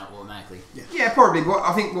actually going out automatically. yeah probably. But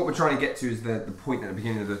I think what we're trying to get to is the point at the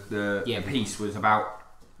beginning of the piece was about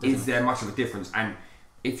is there much of a difference, and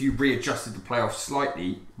if you readjusted the playoffs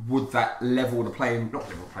slightly, would that level the playing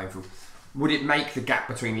field? Would it make the gap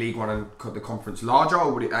between League One and the conference larger,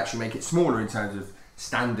 or would it actually make it smaller in terms of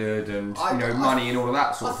standard and money and all of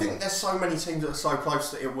that sort of I thing? think there's so many teams that are so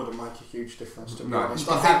close that it wouldn't make a huge difference, to be honest.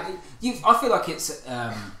 I feel like it's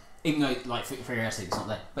even though like theoretically it's not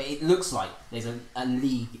there, but it looks like there's a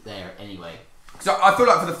league there anyway. So I feel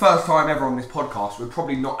like for the first time ever on this podcast, we're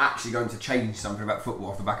probably not actually going to change something about football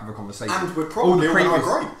off the back of a conversation. And we're probably all going to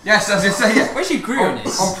agree. Yes, as I say, yeah. We should agree on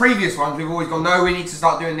this. On previous ones, we've always gone, no, we need to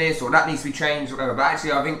start doing this, or that needs to be changed, or whatever. But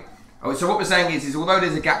actually, I think... So what we're saying is although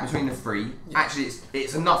there's a gap between the three, actually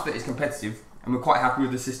it's enough that it's competitive, and we're quite happy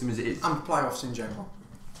with the system as it is. And playoffs in general.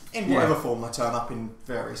 In whatever form they turn up in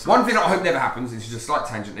various... One thing that I hope never happens, this is a slight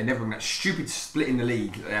tangent, they never bring that stupid split in the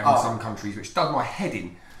league that they have in some countries, which does my head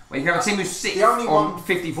in. Where you can have a team who's 6th on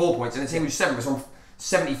 54 points and a team who's 7th on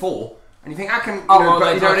 74, and you think, how can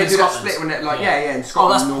they do that split when they're like, in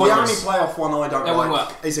Scotland. The only playoff one I don't won't like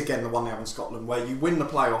work. is again the one they have in Scotland, where you win the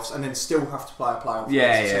playoffs and then still have to play a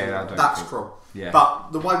playoff. That's cruel. Yeah.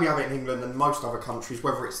 But the way we have it in England and most other countries,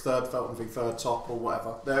 whether it's third Felton v third top or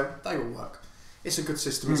whatever, they all work. It's a good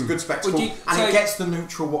system. It's a good spectacle, it gets the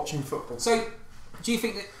neutral watching football. So, do you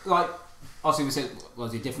think that, like, obviously we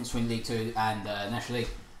said the difference between League Two and National League,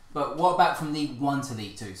 but what about from League One to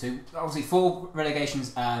League Two? So obviously 4 relegation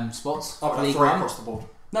spots for League 3 One. across the board.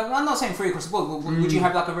 No, I'm not saying 3 across the board. Would you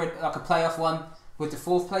have like a playoff one with the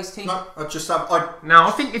 4th place team? No, I just have. Now,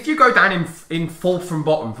 I think if you go down in 4th from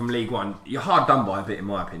bottom from League One, you're hard done by a bit, in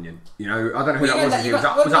my opinion. I don't know who that was. Was that you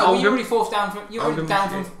were Oldham? already 4th down from. You were Oldham, down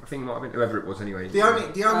from. I think it might have been whoever it was anyway. The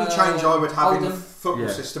only change I would have in the Oldham. football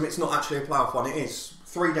system, it's not actually a playoff one. It is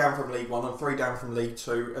 3 down from League One and 3 down from League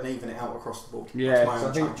Two, and even it out across the board. Yeah, That's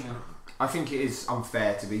my own change. I think it is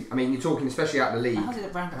unfair to be. I mean, you're talking especially out of the league. How did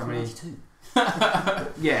it rank from 92?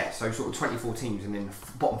 Yeah, so sort of 24 teams and then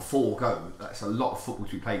bottom 4 go. That's a lot of football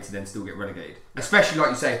to be played to then still get relegated. Especially, like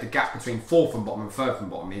you say, if the gap between 4th from bottom and 3rd from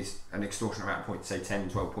bottom is an extortionate amount of points, say 10,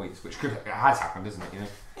 12 points, which it has happened, doesn't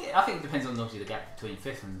it? Yeah, I think it depends on obviously the gap between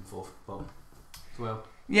 5th and 4th bottom as well.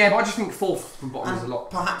 Yeah, but I just think 4th from bottom is a lot.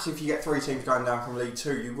 Perhaps if you get 3 teams going down from League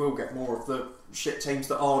Two, you will get more of the shit teams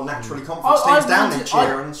that are naturally conference teams down each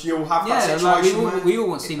year, and you'll have that situation where... we all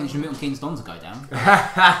want Stevenage and Milton Keynes Don to go down.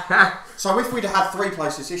 So if we'd have had 3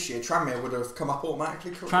 places this year, Tranmere would have come up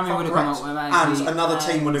automatically. Tranmere would have come up automatically. And another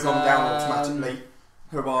team would have gone down automatically,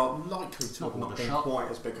 who are likely to have not not been shot. quite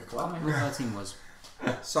as big a club. I don't know who their team was.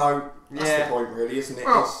 So that's the point, really, isn't it?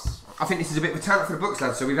 Well, I think this is a bit of a turn up for the books,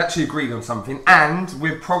 lads. So we've actually agreed on something, and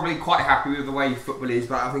we're probably quite happy with the way football is.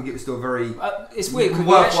 But I think it was still a very it's weird.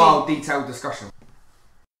 worthwhile, detailed discussion.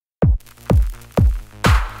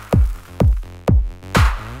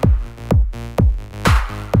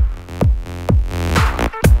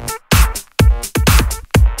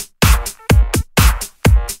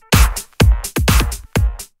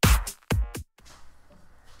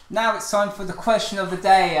 Now it's time for the question of the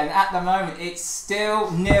day, and at the moment it's still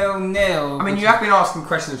 0-0. I mean, you have been asking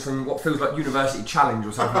questions from what feels like University Challenge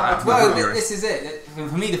or something like that. Well, this is it. For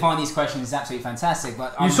me to find these questions is absolutely fantastic.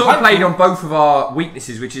 But you sort of played on both of our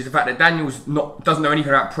weaknesses, which is the fact that Daniel's doesn't know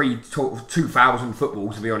anything about pre-2000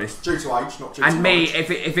 football, to be honest. Due to age, not due to And me, knowledge.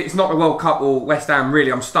 if it's not the World Cup or West Ham,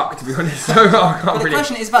 really, I'm stuck, to be honest. So I can't the really.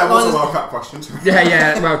 question is about That was a Lionel. World Cup question.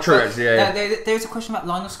 Yeah, well, true actually. Yeah. There's a question about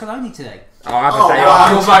Lionel Scaloni today. Oh, I have Oh, to say, wow.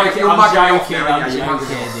 you're mugging off now, I'm yeah, you're mugging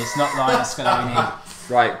joking. off. It's not Lionel Scaloni.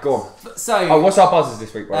 Right, go on. So, Oh, what's our buzzers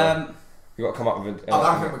this week, bro? You got to come up with a. I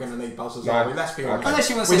don't think we're going to need buzzers, No. are we? Let's be honest. unless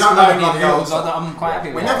you want to We say don't know the Scaloni bloody rules, answer. I'm quite happy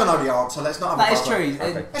with We that. never know the answer. Let's not have That a is buzzer. true.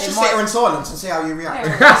 Okay. Let's just sit here in silence and see how you react.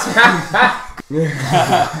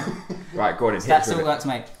 Right, go on and hit That's us all with it. works,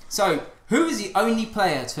 mate. So, who is the only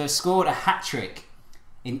player to have scored a hat-trick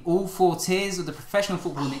in all 4 tiers of the professional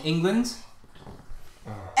football in England?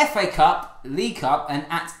 FA Cup, League Cup, and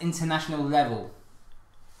at international level.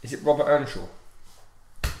 Is it Robert Earnshaw?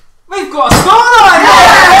 We've got a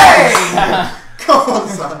scoreline! Come on,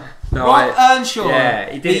 son. No, Rob Earnshaw. Yeah,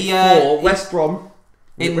 he did The, it for West Brom.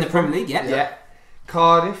 in the Premier League, yeah. Yeah.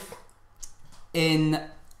 Cardiff. In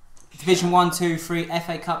Division 1, 2, 3,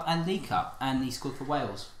 FA Cup and League Cup, and he scored for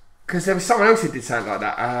Wales. Because there was someone else who did something like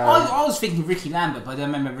that. I was thinking Ricky Lambert, but I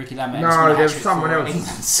don't remember Ricky Lambert. No, there was someone else.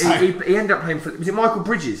 England, so. He ended up playing for. Was it Michael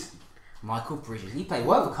Bridges? Michael Bridges. He played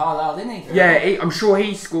well for Carlisle, didn't he? Yeah, I'm sure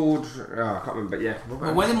he scored. Oh, I can't remember, but yeah.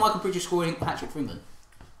 Well, when did Michael Bridges score a hat-trick for England?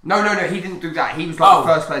 No, he didn't do that. He was like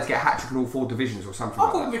the first player to get a hat trick in all 4 divisions or something I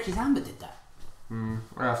like thought that. Ricky Lambert did that. I'll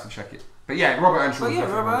have to check it. But yeah, Robert Earnshaw. But yeah,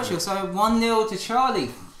 Robert Earnshaw. So 1-0 to Charlie.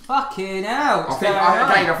 Fucking hell. I think I had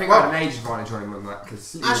an age advantage on him on that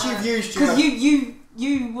because As you've used your... Because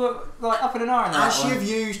you were like up in an hour in that As one. you've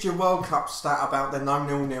used your World Cup stat about the no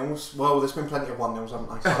 0-0s, well, there's been plenty of 1-0s, haven't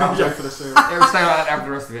they? So I'll go for the series. it will stay like that after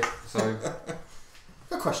the rest of it. So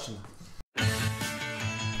Good question.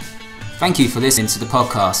 Thank you for listening to the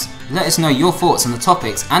podcast. Let us know your thoughts on the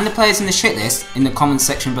topics and the players in the shit list in the comments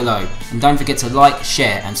section below. And don't forget to like,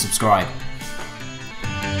 share and subscribe.